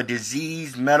treatment of a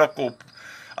disease,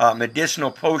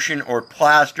 medicinal potion or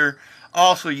plaster,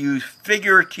 also used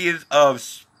figurative of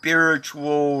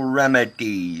spiritual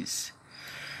remedies.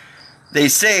 They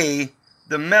say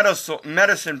the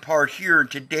medicine part here in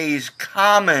today's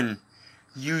common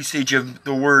usage of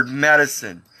the word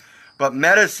medicine, but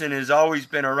medicine has always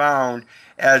been around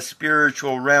as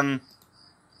spiritual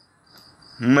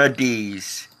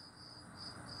remedies.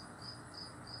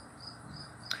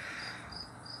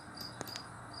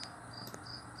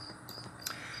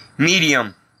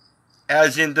 Medium,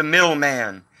 as in the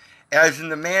middleman, as in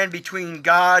the man between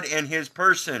God and his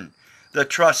person, the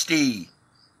trustee.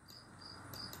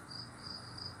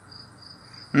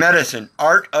 Medicine,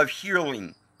 art of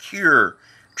healing, cure,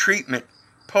 treatment,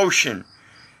 potion,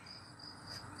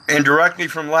 and directly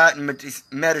from Latin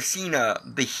medicina,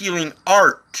 the healing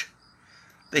art.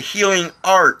 The healing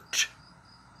art.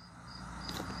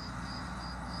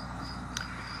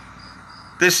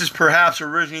 This is perhaps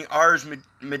originally ars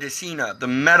medicina, the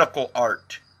medical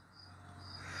art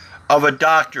of a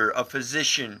doctor, a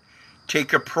physician.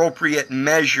 Take appropriate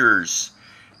measures.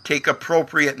 Take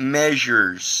appropriate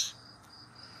measures.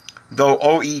 though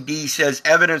OED says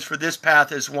evidence for this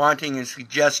path is wanting and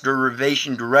suggests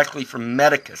derivation directly from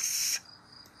medicus.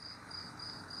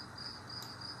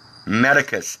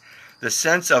 Medicus, the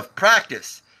sense of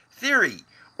practice, theory,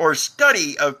 or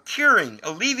study of curing,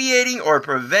 alleviating, or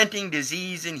preventing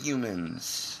disease in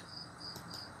humans.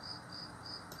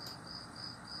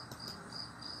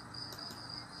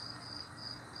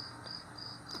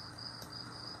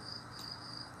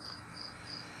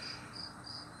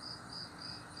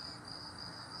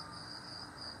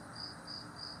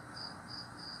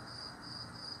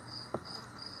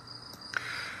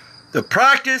 The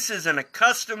practice is an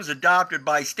customs adopted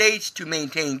by states to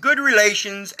maintain good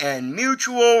relations and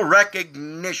mutual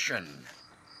recognition.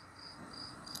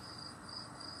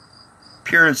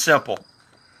 Pure and simple.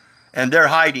 And they're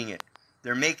hiding it.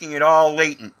 They're making it all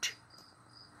latent.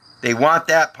 They want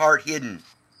that part hidden.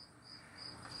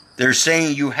 They're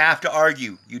saying you have to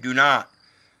argue. You do not.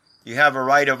 You have a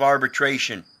right of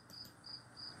arbitration.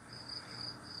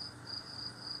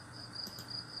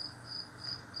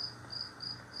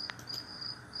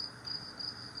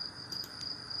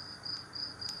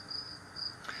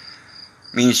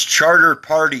 Means charter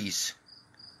parties.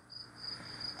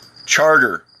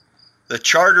 Charter. The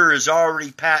charter is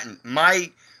already patent. My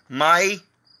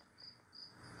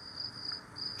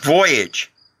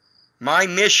voyage, my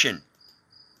mission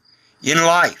in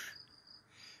life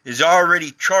is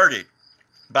already charted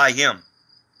by him.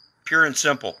 Pure and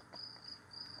simple.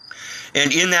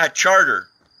 And in that charter,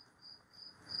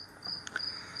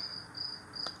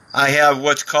 I have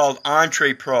what's called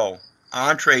entrepot,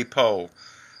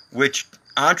 which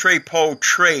entrepot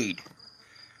trade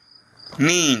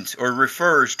means or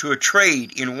refers to a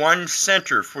trade in one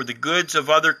center for the goods of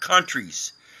other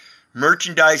countries.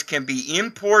 Merchandise can be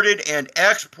imported and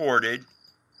exported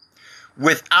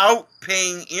without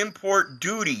paying import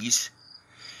duties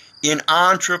in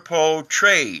entrepot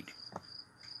trade.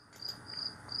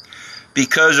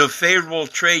 Because of favorable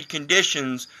trade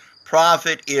conditions,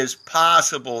 profit is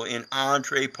possible in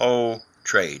entrepot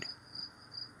trade.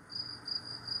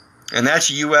 And that's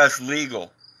U.S.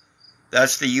 legal.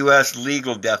 That's the U.S.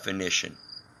 legal definition.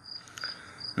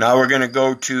 Now we're going to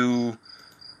go to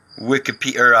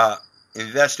Wikipedia or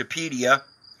Investopedia,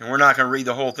 and we're not going to read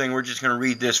the whole thing. We're just going to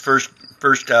read this first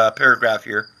paragraph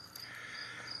here.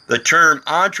 The term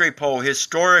entrepot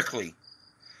historically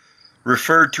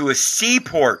referred to a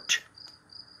seaport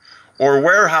or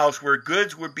warehouse where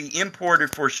goods would be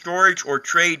imported for storage or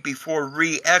trade before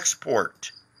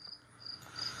re-export.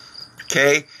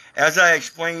 Okay, as I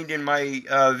explained in my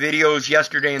videos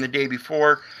yesterday and the day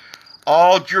before,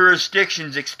 all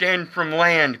jurisdictions extend from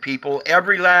land, people.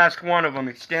 Every last one of them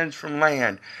extends from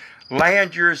land.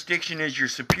 Land jurisdiction is your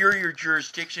superior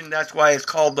jurisdiction. That's why it's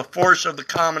called the force of the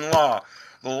common law,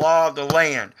 the law of the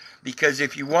land. Because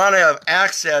if you want to have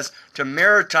access to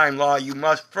maritime law, you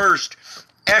must first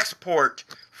export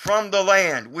from the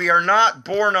land. We are not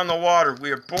born on the water.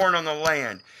 We are born on the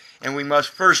land. And we must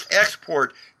first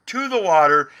export to the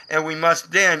water, and we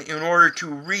must then, in order to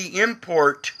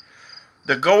re-import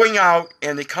the going out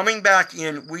and the coming back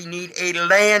in, we need a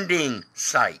landing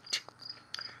site.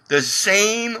 The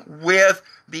same with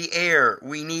the air.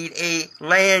 We need a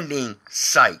landing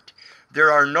site.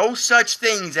 There are no such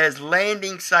things as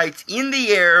landing sites in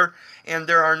the air, and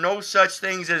there are no such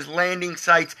things as landing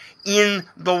sites in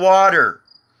the water.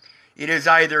 It is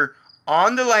either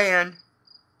on the land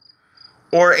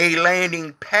or a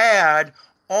landing pad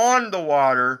on the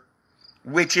water,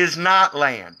 which is not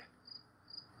land.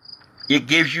 It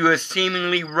gives you a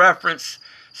seemingly reference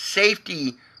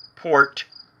safety port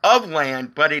of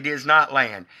land, but it is not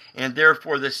land. And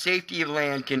therefore the safety of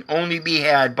land can only be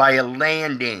had by a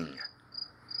landing.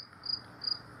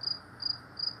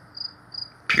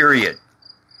 Period.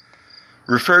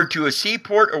 Referred to a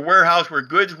seaport or warehouse where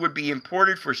goods would be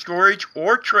imported for storage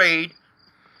or trade.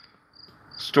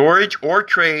 Storage or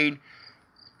trade.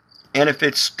 And if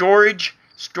it's storage,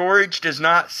 storage does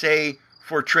not say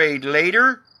for trade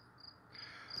later,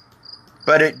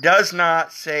 but it does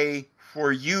not say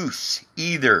for use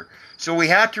either. So we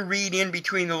have to read in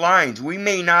between the lines. We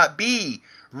may not be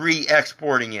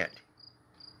re-exporting it.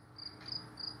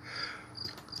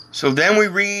 So then we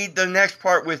read the next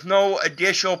part, with no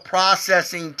additional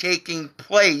processing taking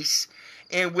place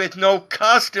and with no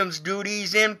customs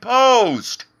duties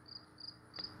imposed.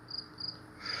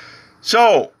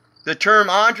 So, the term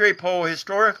entrepot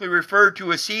historically referred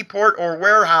to a seaport or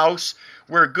warehouse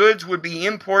where goods would be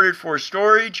imported for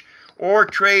storage or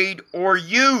trade or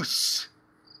use,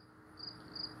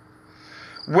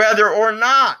 whether or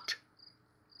not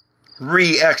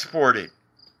re-exported.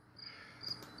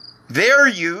 Their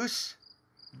use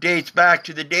dates back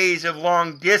to the days of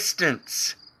long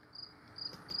distance.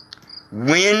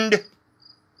 Wind-powered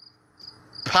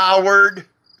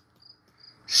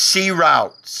sea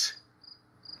routes,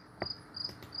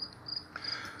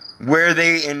 where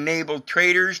they enabled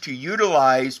traders to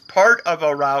utilize part of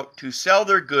a route to sell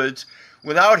their goods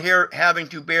without having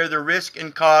to bear the risk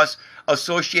and costs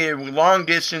associated with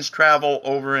long-distance travel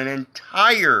over an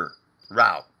entire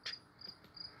route.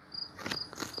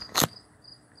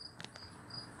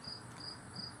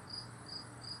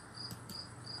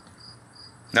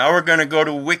 Now we're going to go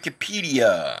to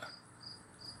Wikipedia.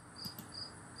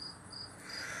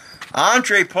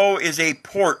 Entrepot is a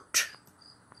port.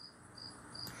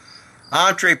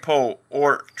 Entrepot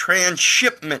or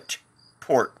transshipment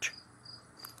port.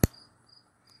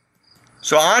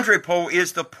 So entrepot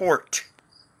is the port.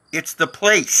 It's the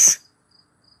place.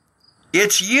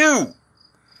 It's you.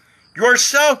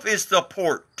 Yourself is the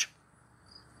port.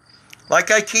 Like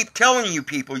I keep telling you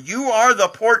people, you are the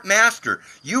port master.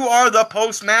 You are the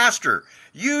postmaster.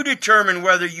 You determine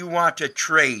whether you want to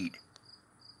trade.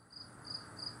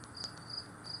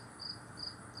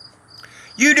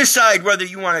 You decide whether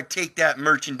you want to take that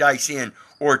merchandise in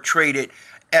or trade it,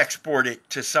 export it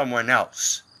to someone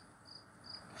else.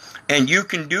 And you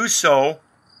can do so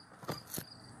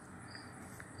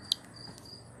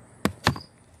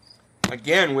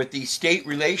again with these state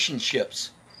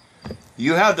relationships.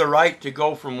 You have the right to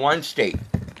go from one state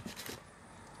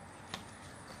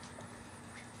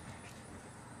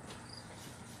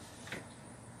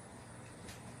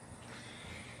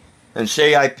and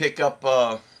say I pick up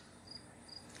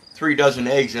 3 dozen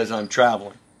eggs as I'm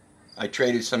traveling. I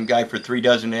traded some guy for 3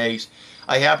 dozen eggs.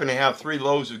 I happen to have 3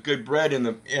 loaves of good bread in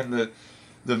the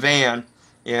van,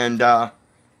 and I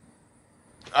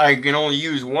can only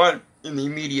use one in the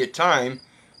immediate time,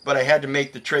 but I had to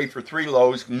make the trade for 3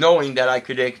 loaves, knowing that I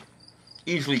could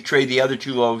easily trade the other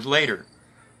 2 loaves later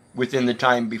within the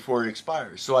time before it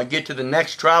expires. So I get to the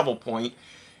next travel point,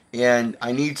 and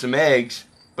I need some eggs,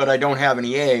 but I don't have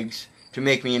any eggs to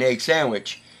make me an egg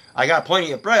sandwich. I got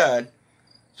plenty of bread,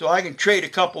 so I can trade a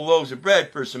couple loaves of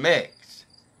bread for some eggs.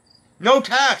 No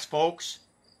tax, folks.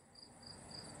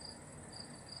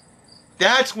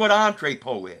 That's what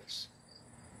entrepot is.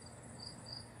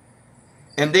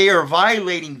 And they are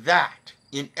violating that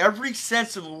in every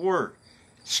sense of the word,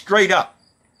 straight up,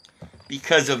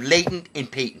 because of latent and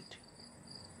patent.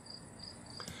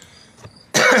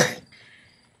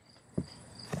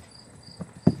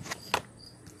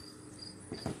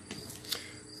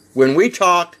 When we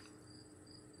talk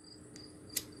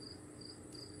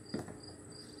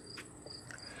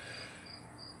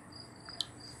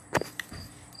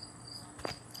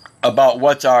about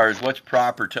what's ours, what's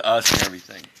proper to us and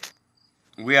everything,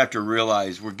 we have to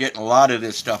realize we're getting a lot of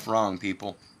this stuff wrong,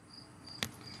 people.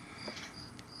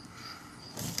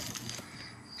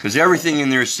 Because everything in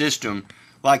their system,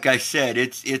 like I said,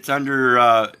 it's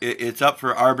under it's up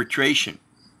for arbitration.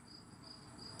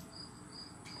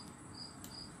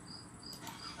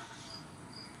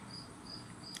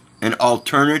 An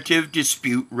alternative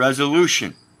dispute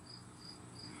resolution.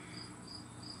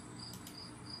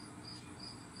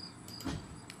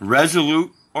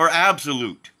 Resolute or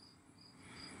absolute?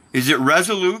 Is it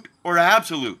resolute or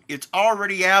absolute? It's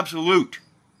already absolute.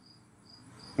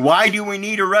 Why do we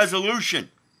need a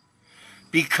resolution?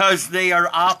 Because they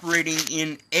are operating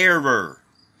in error.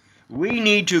 We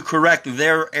need to correct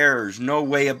their errors, no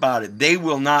way about it. They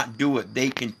will not do it. They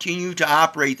continue to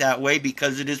operate that way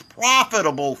because it is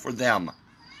profitable for them.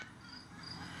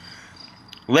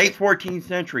 Late 14th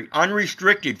century,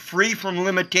 unrestricted, free from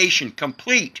limitation,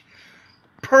 complete,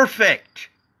 perfect,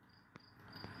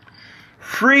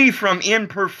 free from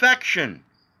imperfection.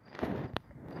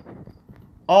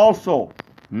 Also,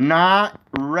 not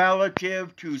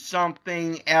relative to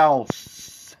something else.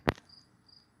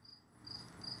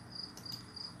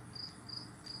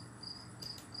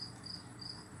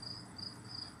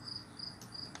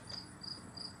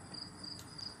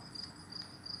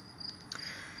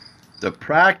 The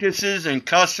practices and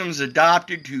customs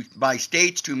adopted by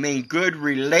states to maintain good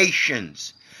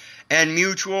relations and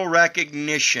mutual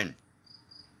recognition.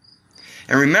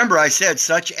 And remember, I said,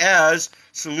 such as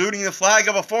saluting the flag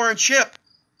of a foreign ship.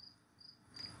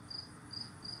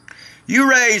 You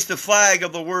raise the flag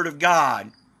of the Word of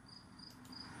God,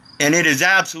 and it is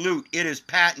absolute, it is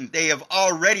patent. They have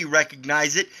already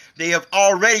recognized it. They have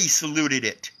already saluted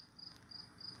it.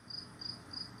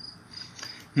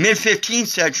 Mid-15th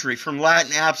century, from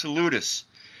Latin absolutus,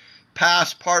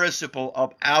 past participle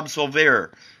of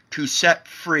absolvere, to set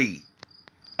free,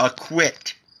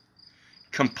 acquit,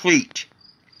 complete,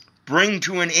 bring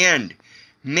to an end,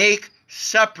 make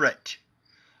separate,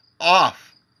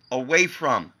 off, away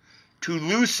from, to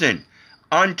loosen,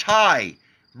 untie,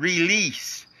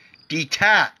 release,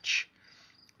 detach.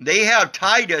 They have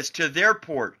tied us to their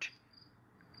port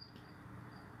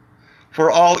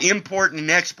for all import and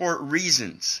export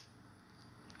reasons.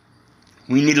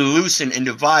 We need to loosen and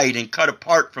divide and cut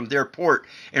apart from their port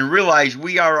and realize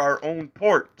we are our own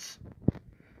ports.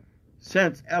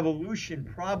 Since evolution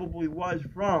probably was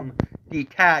from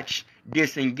detached,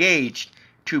 disengaged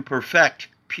to perfect,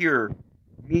 pure,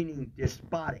 meaning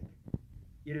despotic.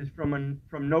 It is from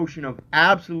notion of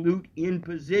absolute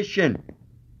imposition,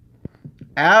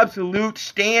 absolute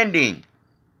standing,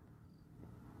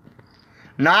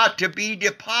 not to be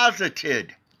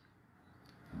deposited.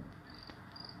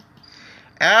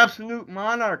 Absolute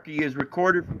monarchy is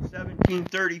recorded from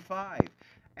 1735.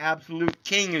 Absolute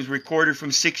king is recorded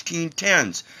from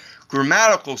 1610s.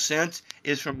 Grammatical sense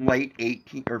is from late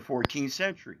 18th or 14th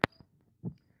century.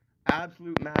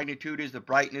 Absolute magnitude is the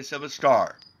brightness of a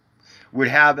star. Would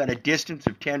have at a distance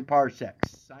of 10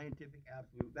 parsecs. Scientific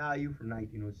absolute value from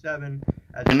 1907.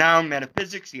 As a noun,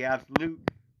 metaphysics, the absolute,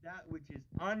 that which is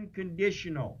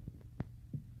unconditional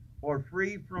or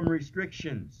free from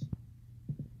restrictions.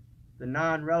 The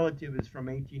non-relative is from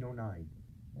 1809.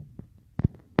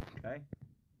 Okay?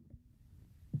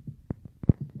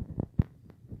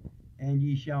 And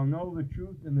ye shall know the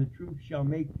truth, and the truth shall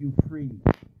make you free.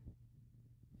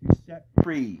 To set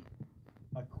free,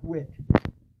 acquit.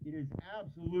 It is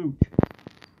absolute.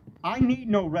 I need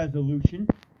no resolution.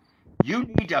 You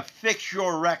need to fix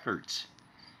your records.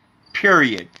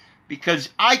 Period. Because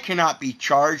I cannot be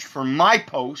charged for my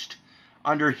post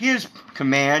under his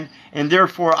command, and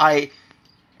therefore I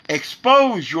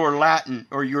expose your Latin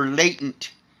or your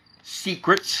latent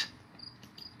secrets,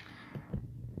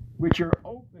 which are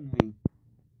openly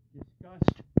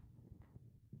discussed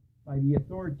by the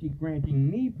authority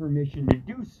granting me permission to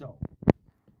do so.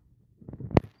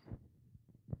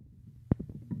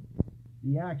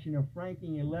 The action of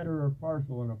franking a letter or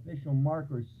parcel, an official mark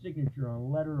or signature on a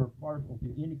letter or parcel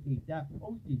to indicate that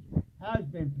postage has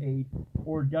been paid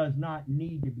or does not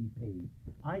need to be paid.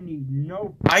 I need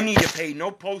to pay no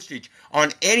postage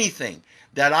on anything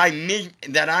that I'm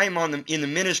in the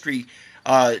ministry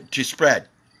to spread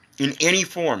in any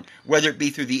form, whether it be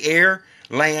through the air,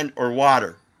 land, or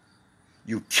water.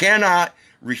 You cannot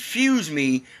refuse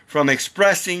me from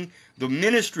expressing the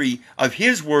ministry of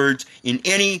his words in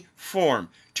any form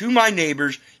to my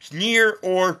neighbors, near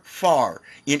or far,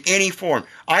 in any form.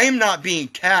 I am not being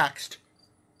taxed.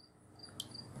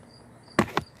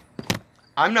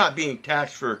 I'm not being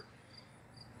taxed for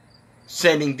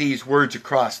sending these words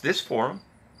across this forum.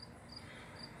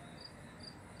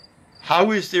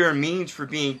 How is there a means for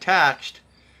being taxed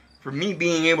for me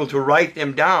being able to write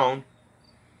them down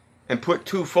and put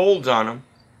 2 folds on them,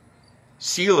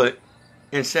 seal it,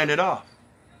 and send it off?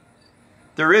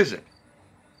 There isn't,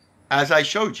 as I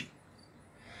showed you.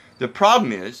 The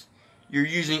problem is you're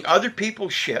using other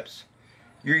people's ships,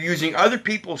 you're using other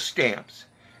people's stamps,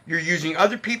 you're using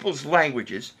other people's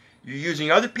languages, you're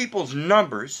using other people's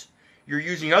numbers, you're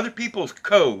using other people's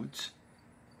codes.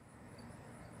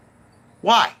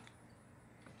 Why?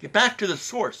 Get back to the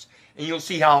source, and you'll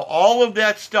see how all of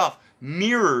that stuff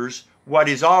mirrors what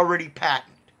is already patent.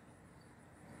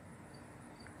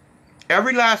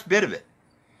 Every last bit of it.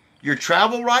 Your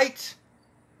travel rights,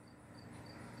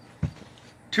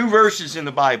 2 verses in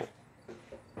the Bible.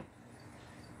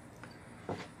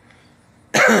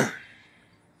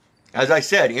 As I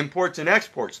said, imports and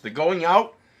exports, the going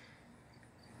out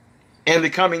and the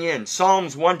coming in.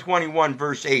 Psalms 121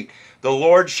 verse 8. The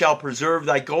Lord shall preserve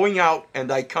thy going out and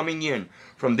thy coming in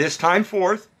from this time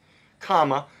forth,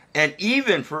 comma, and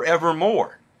even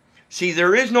forevermore. See,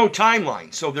 there is no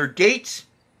timeline, so their dates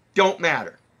don't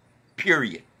matter.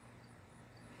 Period.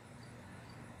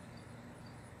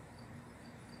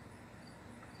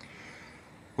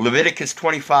 Leviticus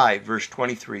 25 verse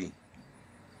 23.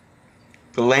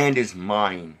 The land is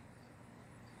mine.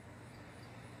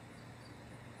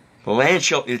 The land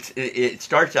shall, it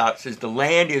starts out, it says, the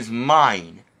land is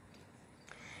mine.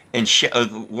 And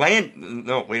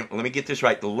let me get this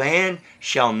right. The land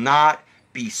shall not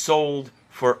be sold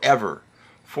forever,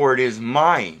 for it is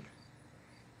mine.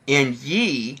 And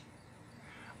ye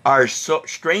are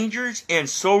strangers and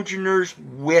sojourners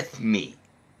with me.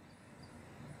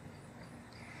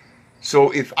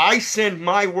 So if I send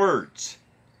my words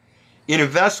in a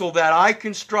vessel that I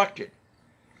constructed,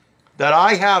 that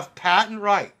I have patent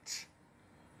rights,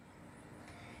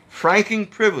 franking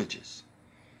privileges,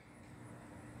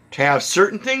 to have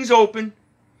certain things open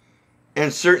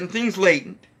and certain things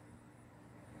latent,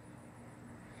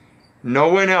 No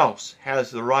one else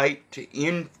has the right to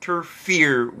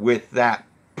interfere with that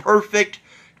perfect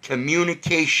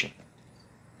communication.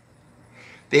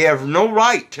 They have no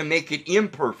right to make it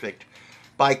imperfect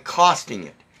by costing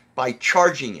it, by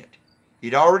charging it.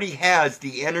 It already has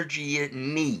the energy it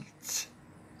needs.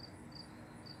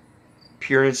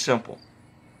 Pure and simple.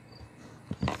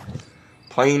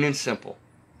 Plain and simple.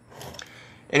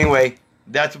 Anyway,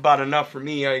 that's about enough for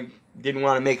me. I didn't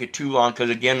want to make it too long because,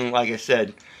 again, like I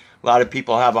said, a lot of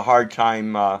people have a hard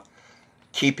time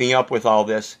keeping up with all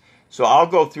this. So I'll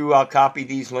go through, I'll copy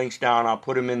these links down, I'll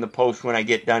put them in the post when I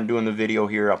get done doing the video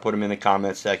here, I'll put them in the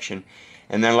comment section.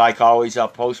 And then, like always, I'll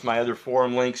post my other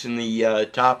forum links in the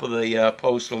top of the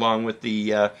post along with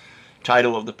the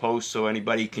title of the post so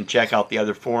anybody can check out the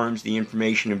other forums, the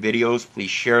information and videos. Please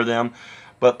share them.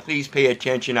 But please pay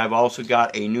attention, I've also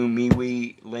got a new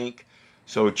MeWe link,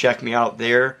 so check me out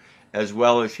there, as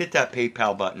well as hit that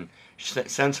PayPal button.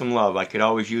 Send some love, I could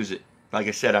always use it. Like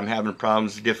I said, I'm having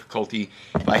problems, difficulty.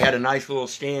 If I had a nice little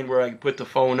stand where I could put the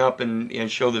phone up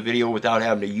and show the video without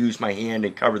having to use my hand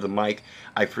and cover the mic,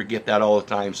 I forget that all the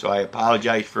time. So I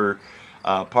apologize for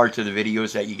parts of the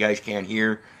videos that you guys can't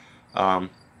hear. But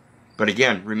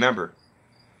again, remember,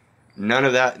 none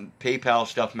of that PayPal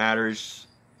stuff matters.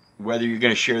 Whether you're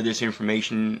going to share this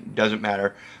information doesn't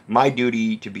matter. My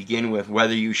duty to begin with,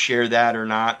 whether you share that or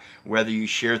not, whether you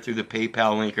share through the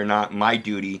PayPal link or not, my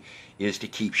duty is to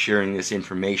keep sharing this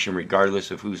information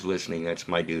regardless of who's listening. That's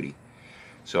my duty.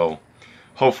 So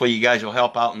hopefully you guys will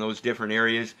help out in those different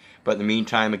areas. But in the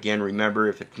meantime, again, remember,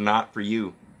 if it's not for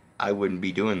you, I wouldn't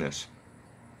be doing this.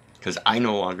 Because I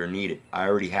no longer need it. I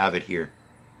already have it here.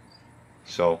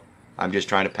 So I'm just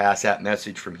trying to pass that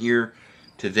message from here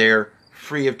to there,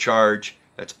 free of charge.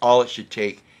 That's all it should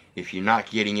take. If you're not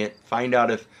getting it, find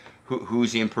out if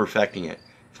who's imperfecting it.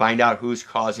 Find out who's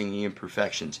causing the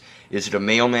imperfections. Is it a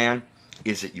mailman?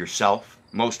 Is it yourself?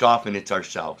 Most often it's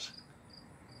ourselves.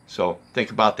 So think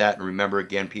about that, and remember,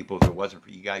 again, people, if it wasn't for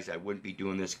you guys, I wouldn't be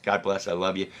doing this. God bless, I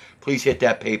love you. Please hit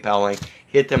that PayPal link,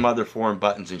 hit them other forum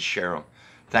buttons, and share them.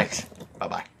 Thanks.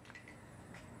 Bye-bye.